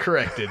stand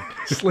corrected.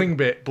 Sling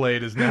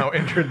Blade has now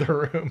entered the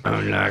room. I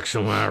like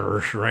some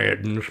Irish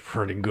red, and it's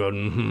pretty good.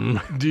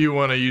 Mm-hmm. Do you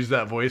want to use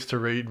that voice to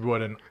read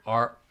what an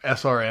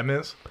SRM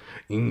is?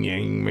 Never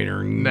mind,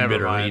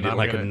 read it I'm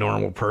like gonna- a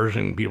normal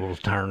person. People's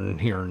tired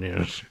of hearing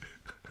this.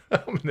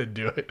 I'm going to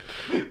do it.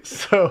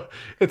 So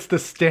it's the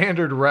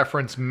standard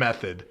reference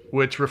method,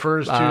 which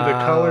refers to the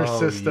color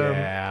system,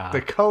 yeah.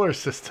 the color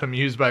system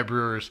used by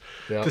brewers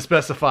Yep. to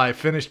specify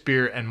finished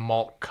beer and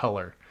malt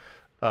color.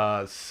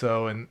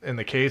 So in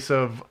the case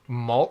of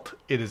malt,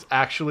 it is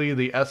actually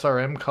the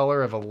SRM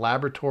color of a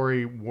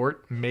laboratory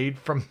wort made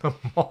from the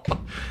malt.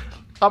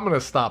 I'm going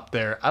to stop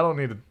there. I don't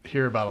need to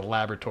hear about a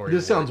laboratory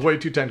This wort. sounds way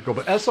too technical,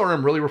 but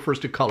SRM really refers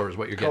to color is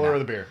what you're getting Color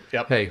at. of the beer.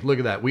 Yep. Hey, look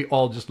at that. We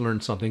all just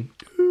learned something.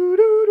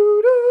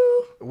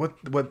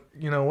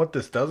 What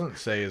this doesn't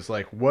say is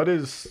like what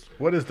is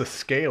the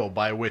scale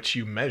by which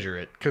you measure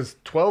it? Because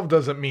 12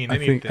 doesn't mean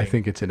anything. I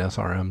think it's in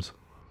SRMs.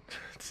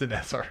 It's in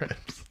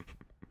SRMs.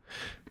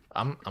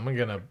 I'm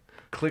gonna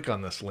click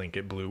on this link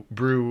at Brew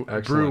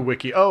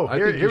Wiki. Oh, I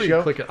here think you we should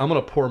go. click it. I'm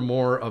going to pour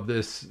more of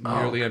this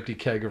nearly empty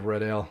keg of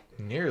red ale.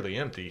 Nearly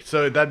empty.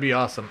 So that'd be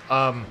awesome.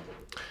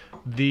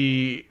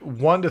 The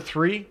 1 to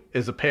 3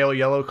 is a pale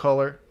yellow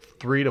color.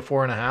 3 to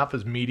 4.5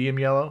 is medium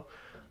yellow.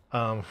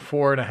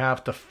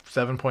 4.5 to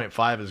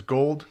 7.5 is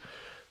gold.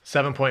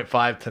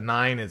 7.5 to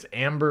 9 is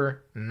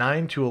amber.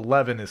 9 to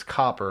 11 is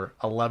copper.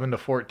 11 to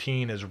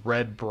 14 is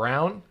red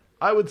brown.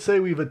 I would say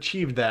we've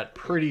achieved that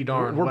pretty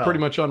darn well. We're pretty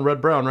much on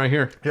red brown right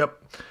here.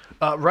 Yep.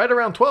 Right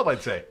around 12,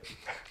 I'd say.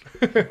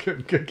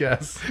 Good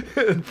guess.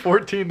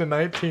 14 to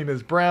 19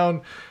 is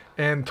brown,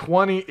 and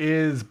 20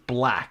 is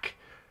black.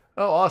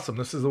 Oh, awesome.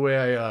 This is the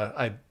way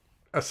I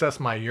assess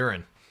my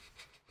urine.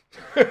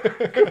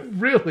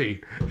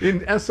 Really?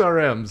 In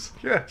SRMs?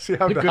 Yeah, see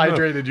how Good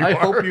dehydrated you enough.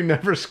 are. I hope you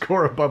never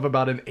score above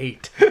about an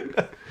 8.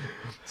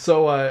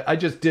 So I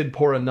just did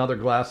pour another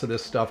glass of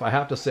this stuff. I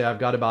have to say I've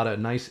got about a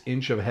nice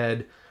inch of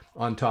head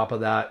on top of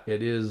that.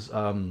 It is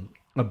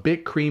a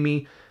bit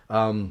creamy.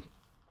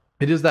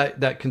 It is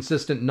that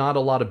consistent, not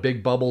a lot of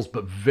big bubbles,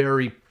 but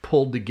very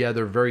pulled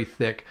together, very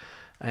thick,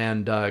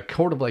 and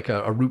sort of like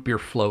a root beer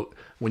float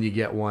when you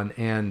get one.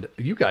 And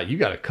you got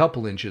a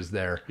couple inches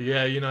there.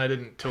 Yeah, I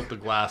didn't tilt the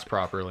glass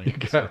properly.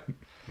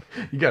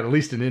 You got at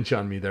least an inch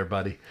on me there,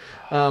 buddy.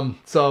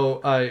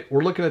 So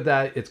we're looking at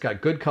that. It's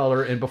got good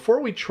color. And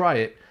before we try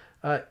it,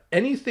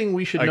 anything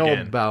we should know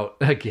about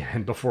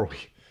before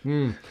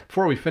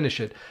we finish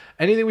it,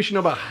 anything we should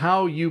know about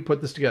how you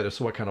put this together?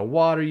 So what kind of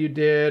water you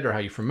did, or how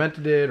you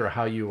fermented it, or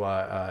how you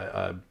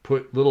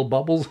put little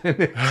bubbles in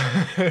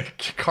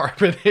it,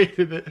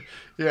 Carbonated it.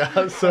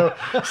 Yeah. So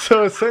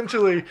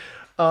essentially,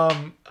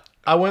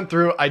 I went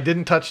through. I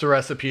didn't touch the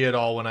recipe at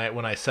all when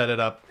I set it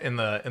up in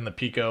the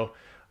Pico.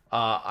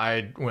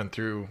 I went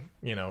through.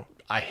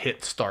 I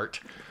hit start,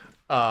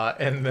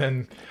 and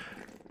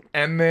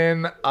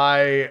then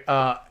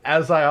I,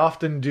 as I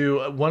often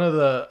do, one of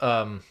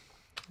the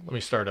let me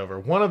start over.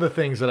 One of the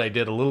things that I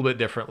did a little bit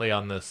differently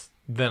on this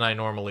than I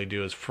normally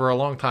do is, for a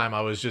long time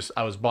I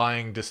was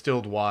buying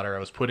distilled water. I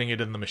was putting it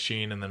in the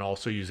machine and then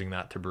also using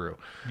that to brew.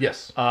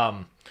 Yes.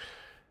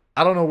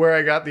 I don't know where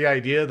I got the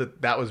idea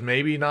that was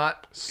maybe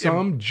not.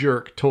 Some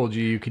jerk told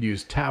you could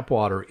use tap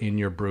water in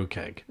your brew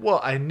keg. Well,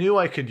 I knew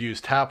I could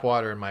use tap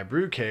water in my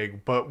brew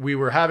keg, but we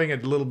were having a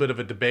little bit of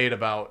a debate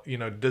about,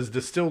 does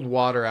distilled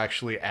water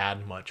actually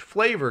add much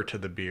flavor to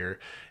the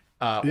beer?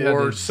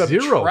 Or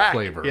subtract, zero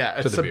flavor.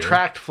 Yeah,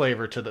 subtract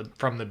flavor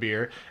from the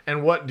beer.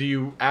 And what do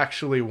you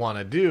actually want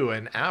to do?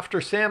 And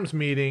after Sam's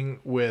meeting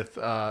with,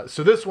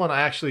 so this one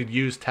I actually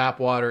used tap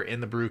water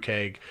in the brew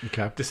keg,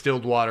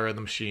 distilled water in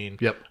the machine.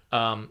 Yep.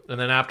 And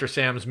then after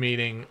Sam's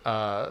meeting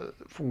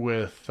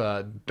with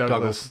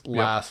Douglas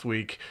last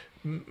week,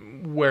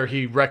 where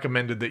he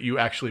recommended that you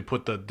actually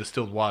put the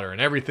distilled water in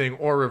everything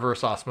or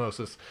reverse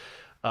osmosis,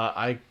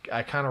 I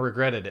kind of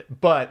regretted it,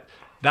 but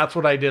that's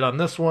what I did on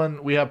this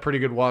one. We have pretty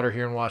good water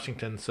here in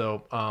Washington,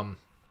 so I'm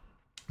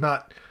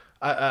not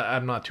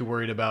too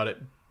worried about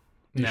it.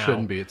 You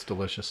shouldn't be. It's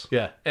delicious.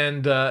 Yeah,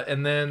 and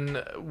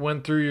then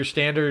went through your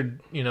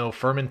standard,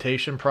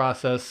 fermentation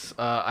process.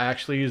 I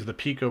actually used the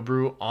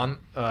PicoBrew on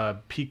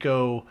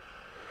Pico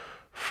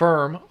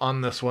Firm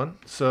on this one.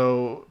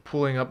 So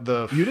pulling up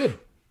the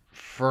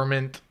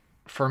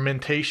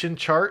fermentation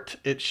chart,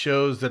 it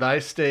shows that I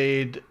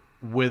stayed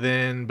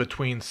within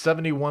between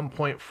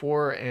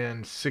 71.4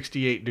 and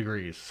 68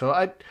 degrees. So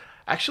I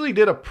actually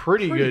did a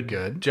pretty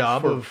good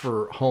job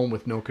for home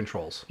with no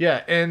controls.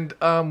 Yeah, and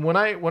when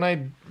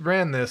I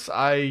ran this,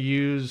 I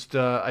used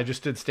I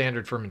just did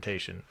standard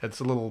fermentation. It's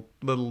a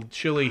little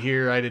chilly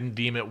here. I didn't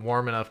deem it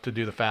warm enough to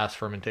do the fast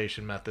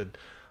fermentation method.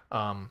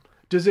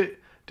 Does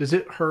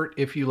it hurt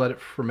if you let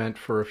it ferment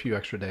for a few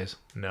extra days?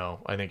 No,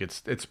 I think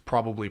it's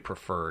probably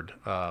preferred.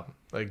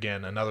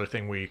 Again, another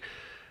thing we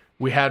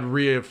had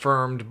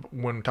reaffirmed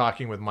when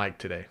talking with Mike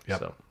today.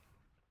 Yep.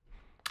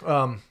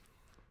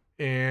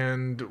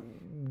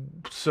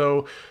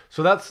 So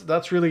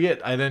that's really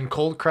it. I then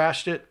cold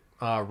crashed it,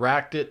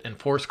 racked it, and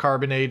force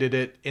carbonated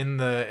it in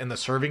the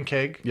serving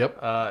keg.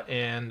 Yep.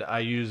 And I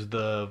used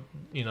the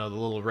the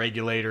little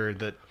regulator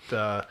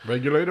that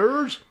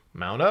regulators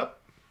mount up,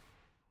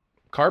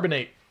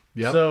 carbonate.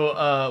 Yep.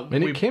 So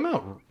it came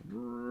out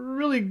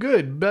really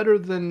good, better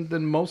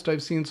than most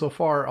I've seen so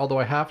far. Although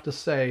I have to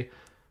say,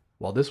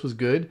 while this was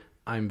good,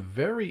 I'm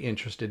very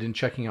interested in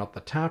checking out the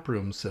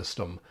taproom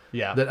system.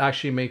 Yeah. That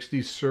actually makes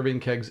these serving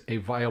kegs a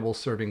viable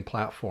serving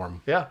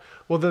platform. Yeah.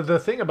 Well, the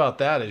thing about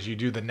that is you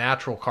do the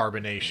natural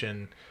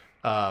carbonation,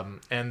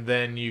 and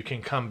then you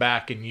can come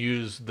back and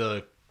use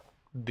the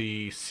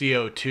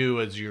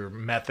CO2 as your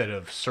method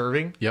of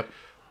serving. Yep.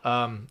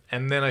 And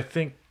then I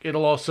think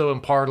it'll also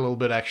impart a little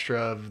bit extra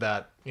of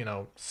that,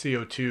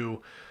 CO2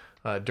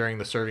 during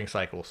the serving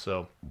cycle.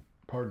 So,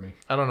 pardon me,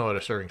 I don't know what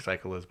a serving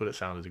cycle is, but it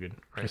sounds good.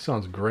 Right? It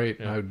sounds great.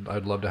 Yeah.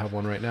 I'd love to have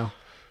one right now.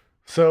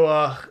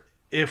 So,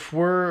 if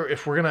we're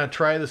gonna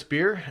try this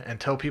beer and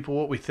tell people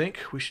what we think,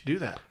 we should do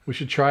that. We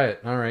should try it.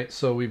 All right.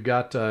 So we've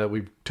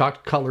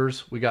talked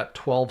colors. We got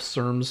 12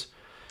 serms.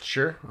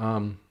 Sure.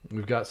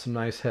 We've got some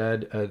nice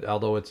head,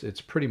 although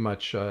it's pretty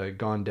much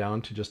gone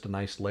down to just a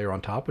nice layer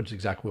on top, which is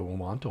exactly what we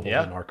want to hold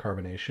in our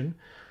carbonation.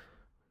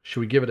 Should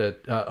we give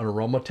it an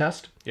aroma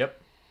test? Yep.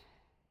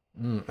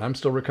 I'm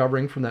still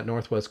recovering from that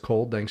Northwest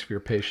cold. Thanks for your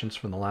patience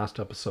from the last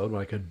episode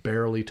when I could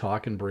barely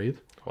talk and breathe.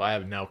 Well, I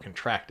have now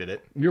contracted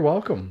it. You're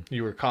welcome.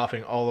 You were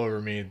coughing all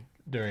over me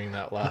during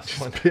that last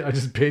one. I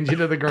just pinned you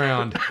to the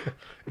ground.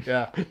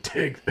 Yeah.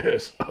 Take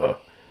this.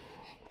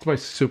 It's my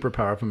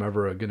superpower if I'm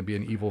ever going to be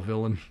an evil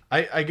villain.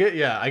 I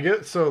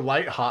get so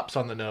light hops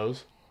on the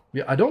nose.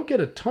 Yeah, I don't get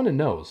a ton of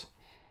nose.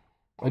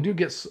 I do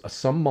get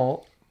some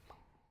malt.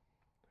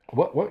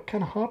 What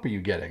kind of hop are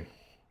you getting?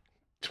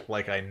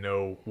 like I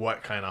know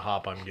what kind of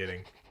hop I'm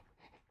getting.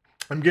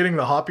 I'm getting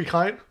the hoppy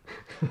kind.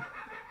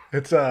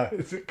 It's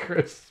Is it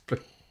crisp?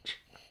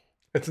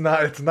 it's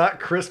not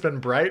crisp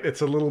and bright.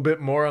 It's a little bit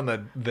more on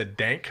the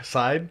dank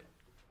side.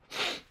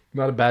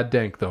 Not a bad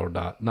dank though,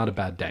 not a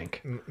bad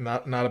dank.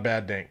 Not a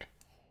bad dank.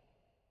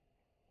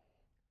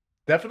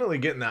 Definitely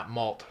getting that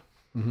malt.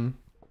 Mm-hmm.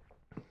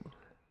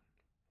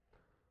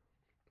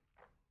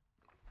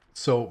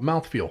 So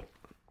mouthfeel.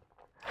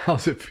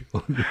 How's it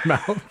feel in your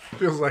mouth?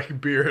 Feels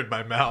like beer in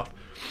my mouth.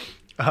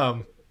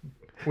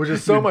 Which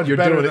is so much You're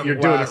better doing than it. You're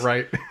doing it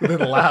right. than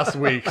last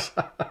week's.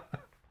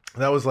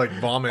 That was like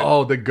vomit.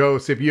 Oh, the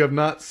ghost. If you have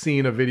not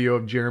seen a video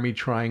of Jeremy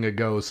trying a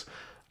ghost,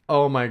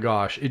 oh my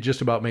gosh, it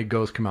just about made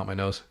ghost come out my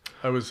nose.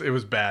 It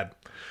was bad.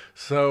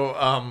 So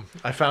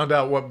I found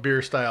out what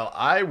beer style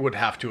I would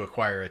have to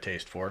acquire a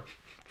taste for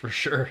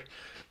sure.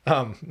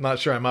 Not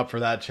sure I'm up for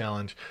that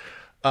challenge.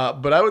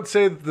 But I would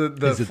say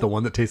Is it the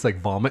one that tastes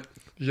like vomit?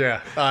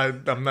 Yeah,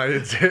 I'm not.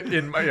 It's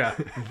in my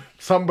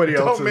somebody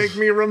else. Don't make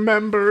me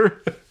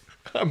remember.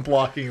 I'm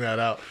blocking that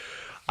out.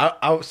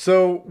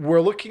 So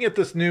we're looking at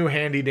this new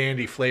handy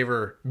dandy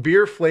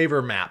beer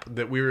flavor map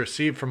that we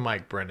received from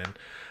Mike Brennan,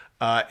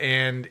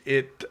 and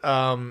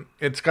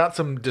it's got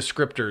some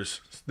descriptors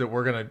that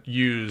we're gonna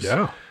use.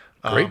 Yeah,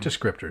 great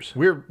descriptors.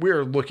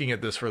 We're looking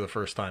at this for the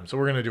first time, so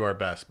we're gonna do our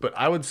best. But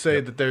I would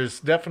say that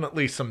there's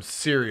definitely some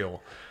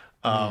cereal.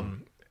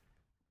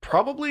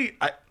 Probably,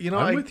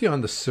 I'm with you on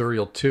the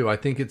cereal too. I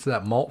think it's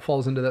that malt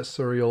falls into that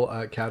cereal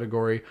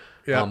category.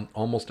 Yeah.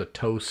 Almost a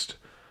toast,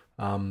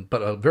 but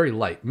a very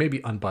light,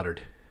 maybe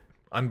unbuttered.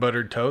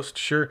 Unbuttered toast,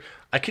 sure.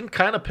 I can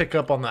kind of pick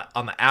up on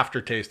the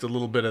aftertaste a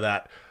little bit of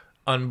that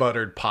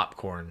unbuttered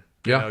popcorn.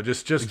 You know,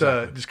 just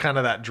kind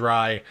of that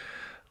dry,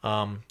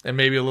 and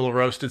maybe a little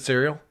roasted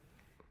cereal.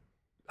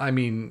 I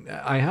mean,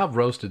 I have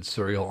roasted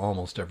cereal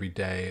almost every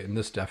day, and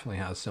this definitely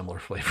has similar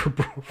flavor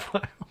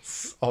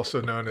profiles.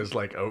 Also known as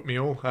like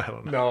oatmeal. I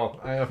don't know. No,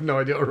 I have no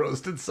idea what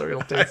roasted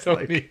cereal tastes I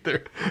like. don't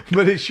either.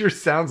 But it sure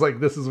sounds like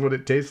this is what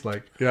it tastes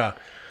like. Yeah.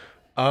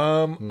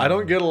 I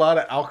don't get a lot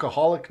of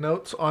alcoholic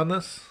notes on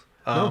this.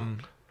 No.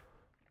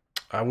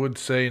 I would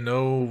say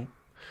no.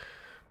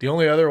 The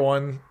only other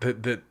one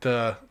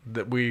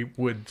that we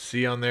would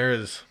see on there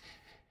is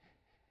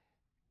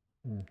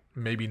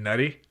maybe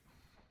nutty.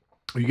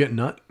 You get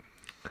nut?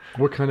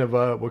 What kind of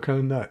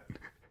nut?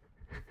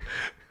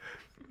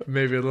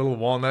 Maybe a little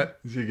walnut.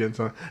 You get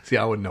some? See,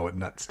 I wouldn't know what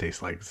nuts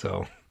taste like,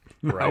 so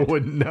Right. I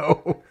wouldn't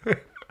know.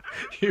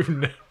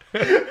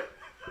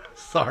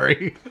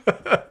 Sorry.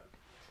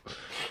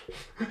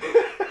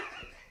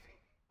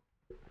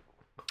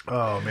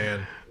 Oh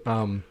man.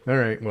 All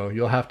right. Well,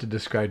 you'll have to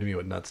describe to me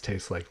what nuts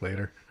taste like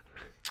later.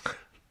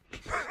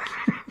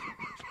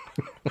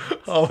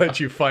 I'll let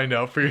you find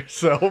out for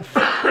yourself.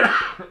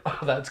 Oh,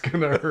 that's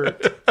gonna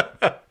hurt.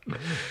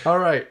 All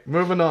right,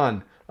 moving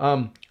on.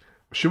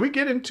 Should we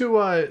get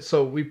into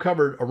so we've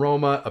covered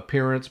aroma,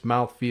 appearance,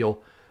 mouthfeel,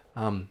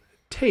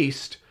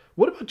 taste.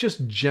 What about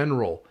just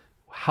general?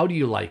 How do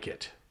you like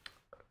it?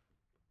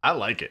 I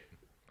like it.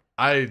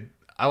 I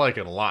like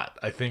it a lot.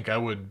 I think I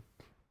would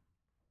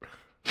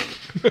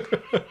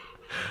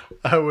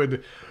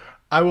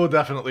I will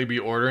definitely be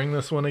ordering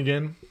this one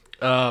again.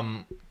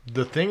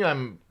 The thing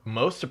I'm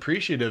most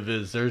appreciative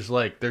is there's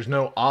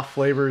no off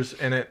flavors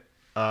in it.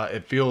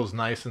 It feels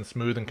nice and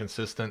smooth and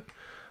consistent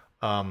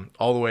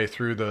all the way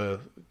through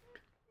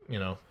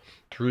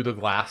through the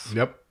glass.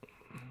 Yep.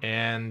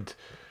 And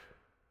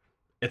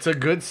it's a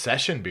good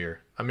session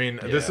beer. I mean,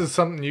 this is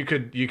something you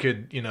could,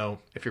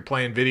 if you're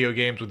playing video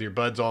games with your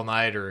buds all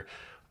night or,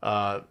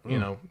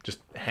 just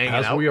hanging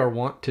out. As we are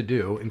wont to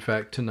do. In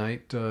fact,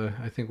 tonight,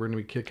 I think we're going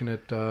to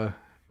be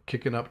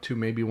kicking up to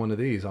maybe one of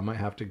these. I might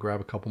have to grab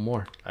a couple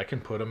more. I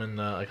can put them in,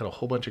 I got a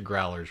whole bunch of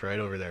growlers right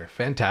over there.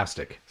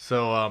 Fantastic.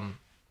 So,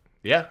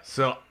 yeah,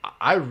 so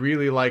I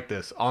really like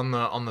this. On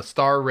the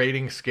star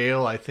rating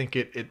scale, I think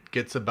it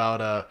gets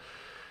about a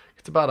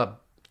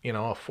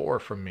 4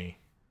 from me.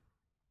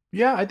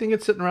 Yeah, I think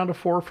it's sitting around a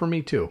 4 for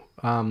me too.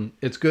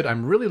 It's good.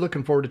 I'm really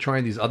looking forward to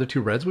trying these other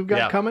two reds we've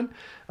got coming.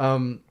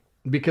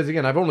 Because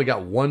again, I've only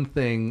got one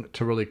thing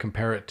to really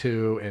compare it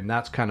to, and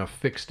that's kind of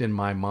fixed in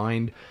my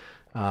mind.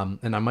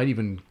 And I might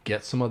even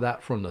get some of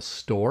that from the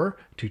store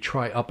to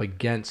try up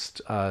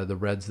against the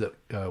reds that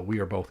we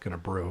are both going to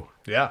brew.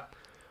 Yeah.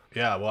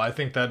 Yeah, well, I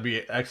think that'd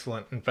be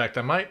excellent. In fact,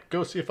 I might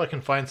go see if I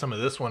can find some of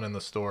this one in the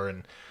store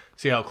and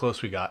see how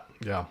close we got.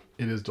 Yeah,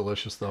 it is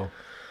delicious though.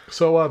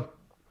 So,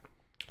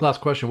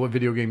 last question: what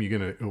video game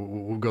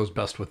what goes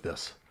best with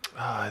this?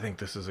 I think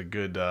this is a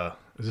good.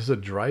 Is this a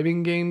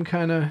driving game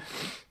kind of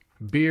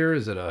beer?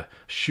 Is it a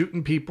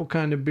shooting people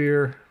kind of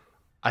beer?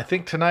 I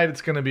think tonight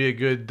it's going to be a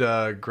good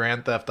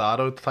Grand Theft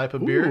Auto type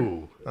of beer.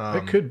 Ooh,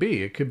 it could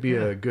be. It could be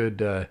a good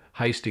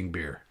heisting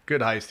beer.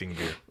 Good heisting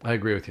beer. I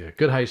agree with you.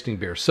 Good heisting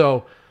beer.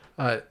 So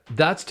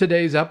that's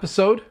today's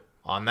episode.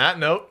 On that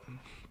note.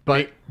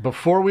 But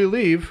before we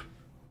leave,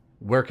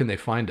 where can they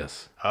find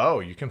us? Oh,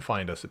 you can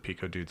find us at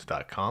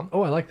picodudes.com.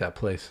 Oh, I like that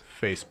place.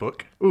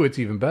 Facebook. Ooh, it's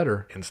even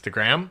better.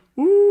 Instagram.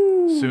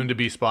 Ooh. Soon to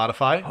be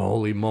Spotify.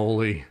 Holy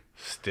moly.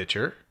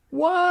 Stitcher,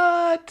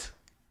 What?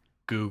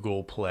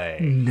 Google Play.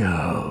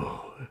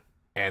 No.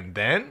 And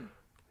then,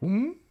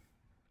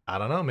 I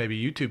don't know, maybe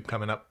YouTube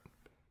coming up.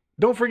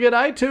 Don't forget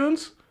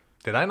iTunes.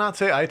 Did I not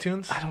say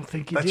iTunes? I don't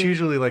think you That's did.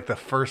 usually like the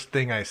first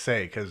thing I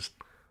say, because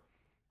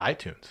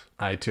iTunes.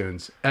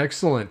 iTunes.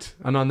 Excellent.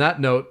 And on that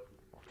note,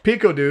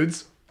 Pico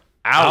Dudes,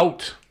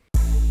 Out.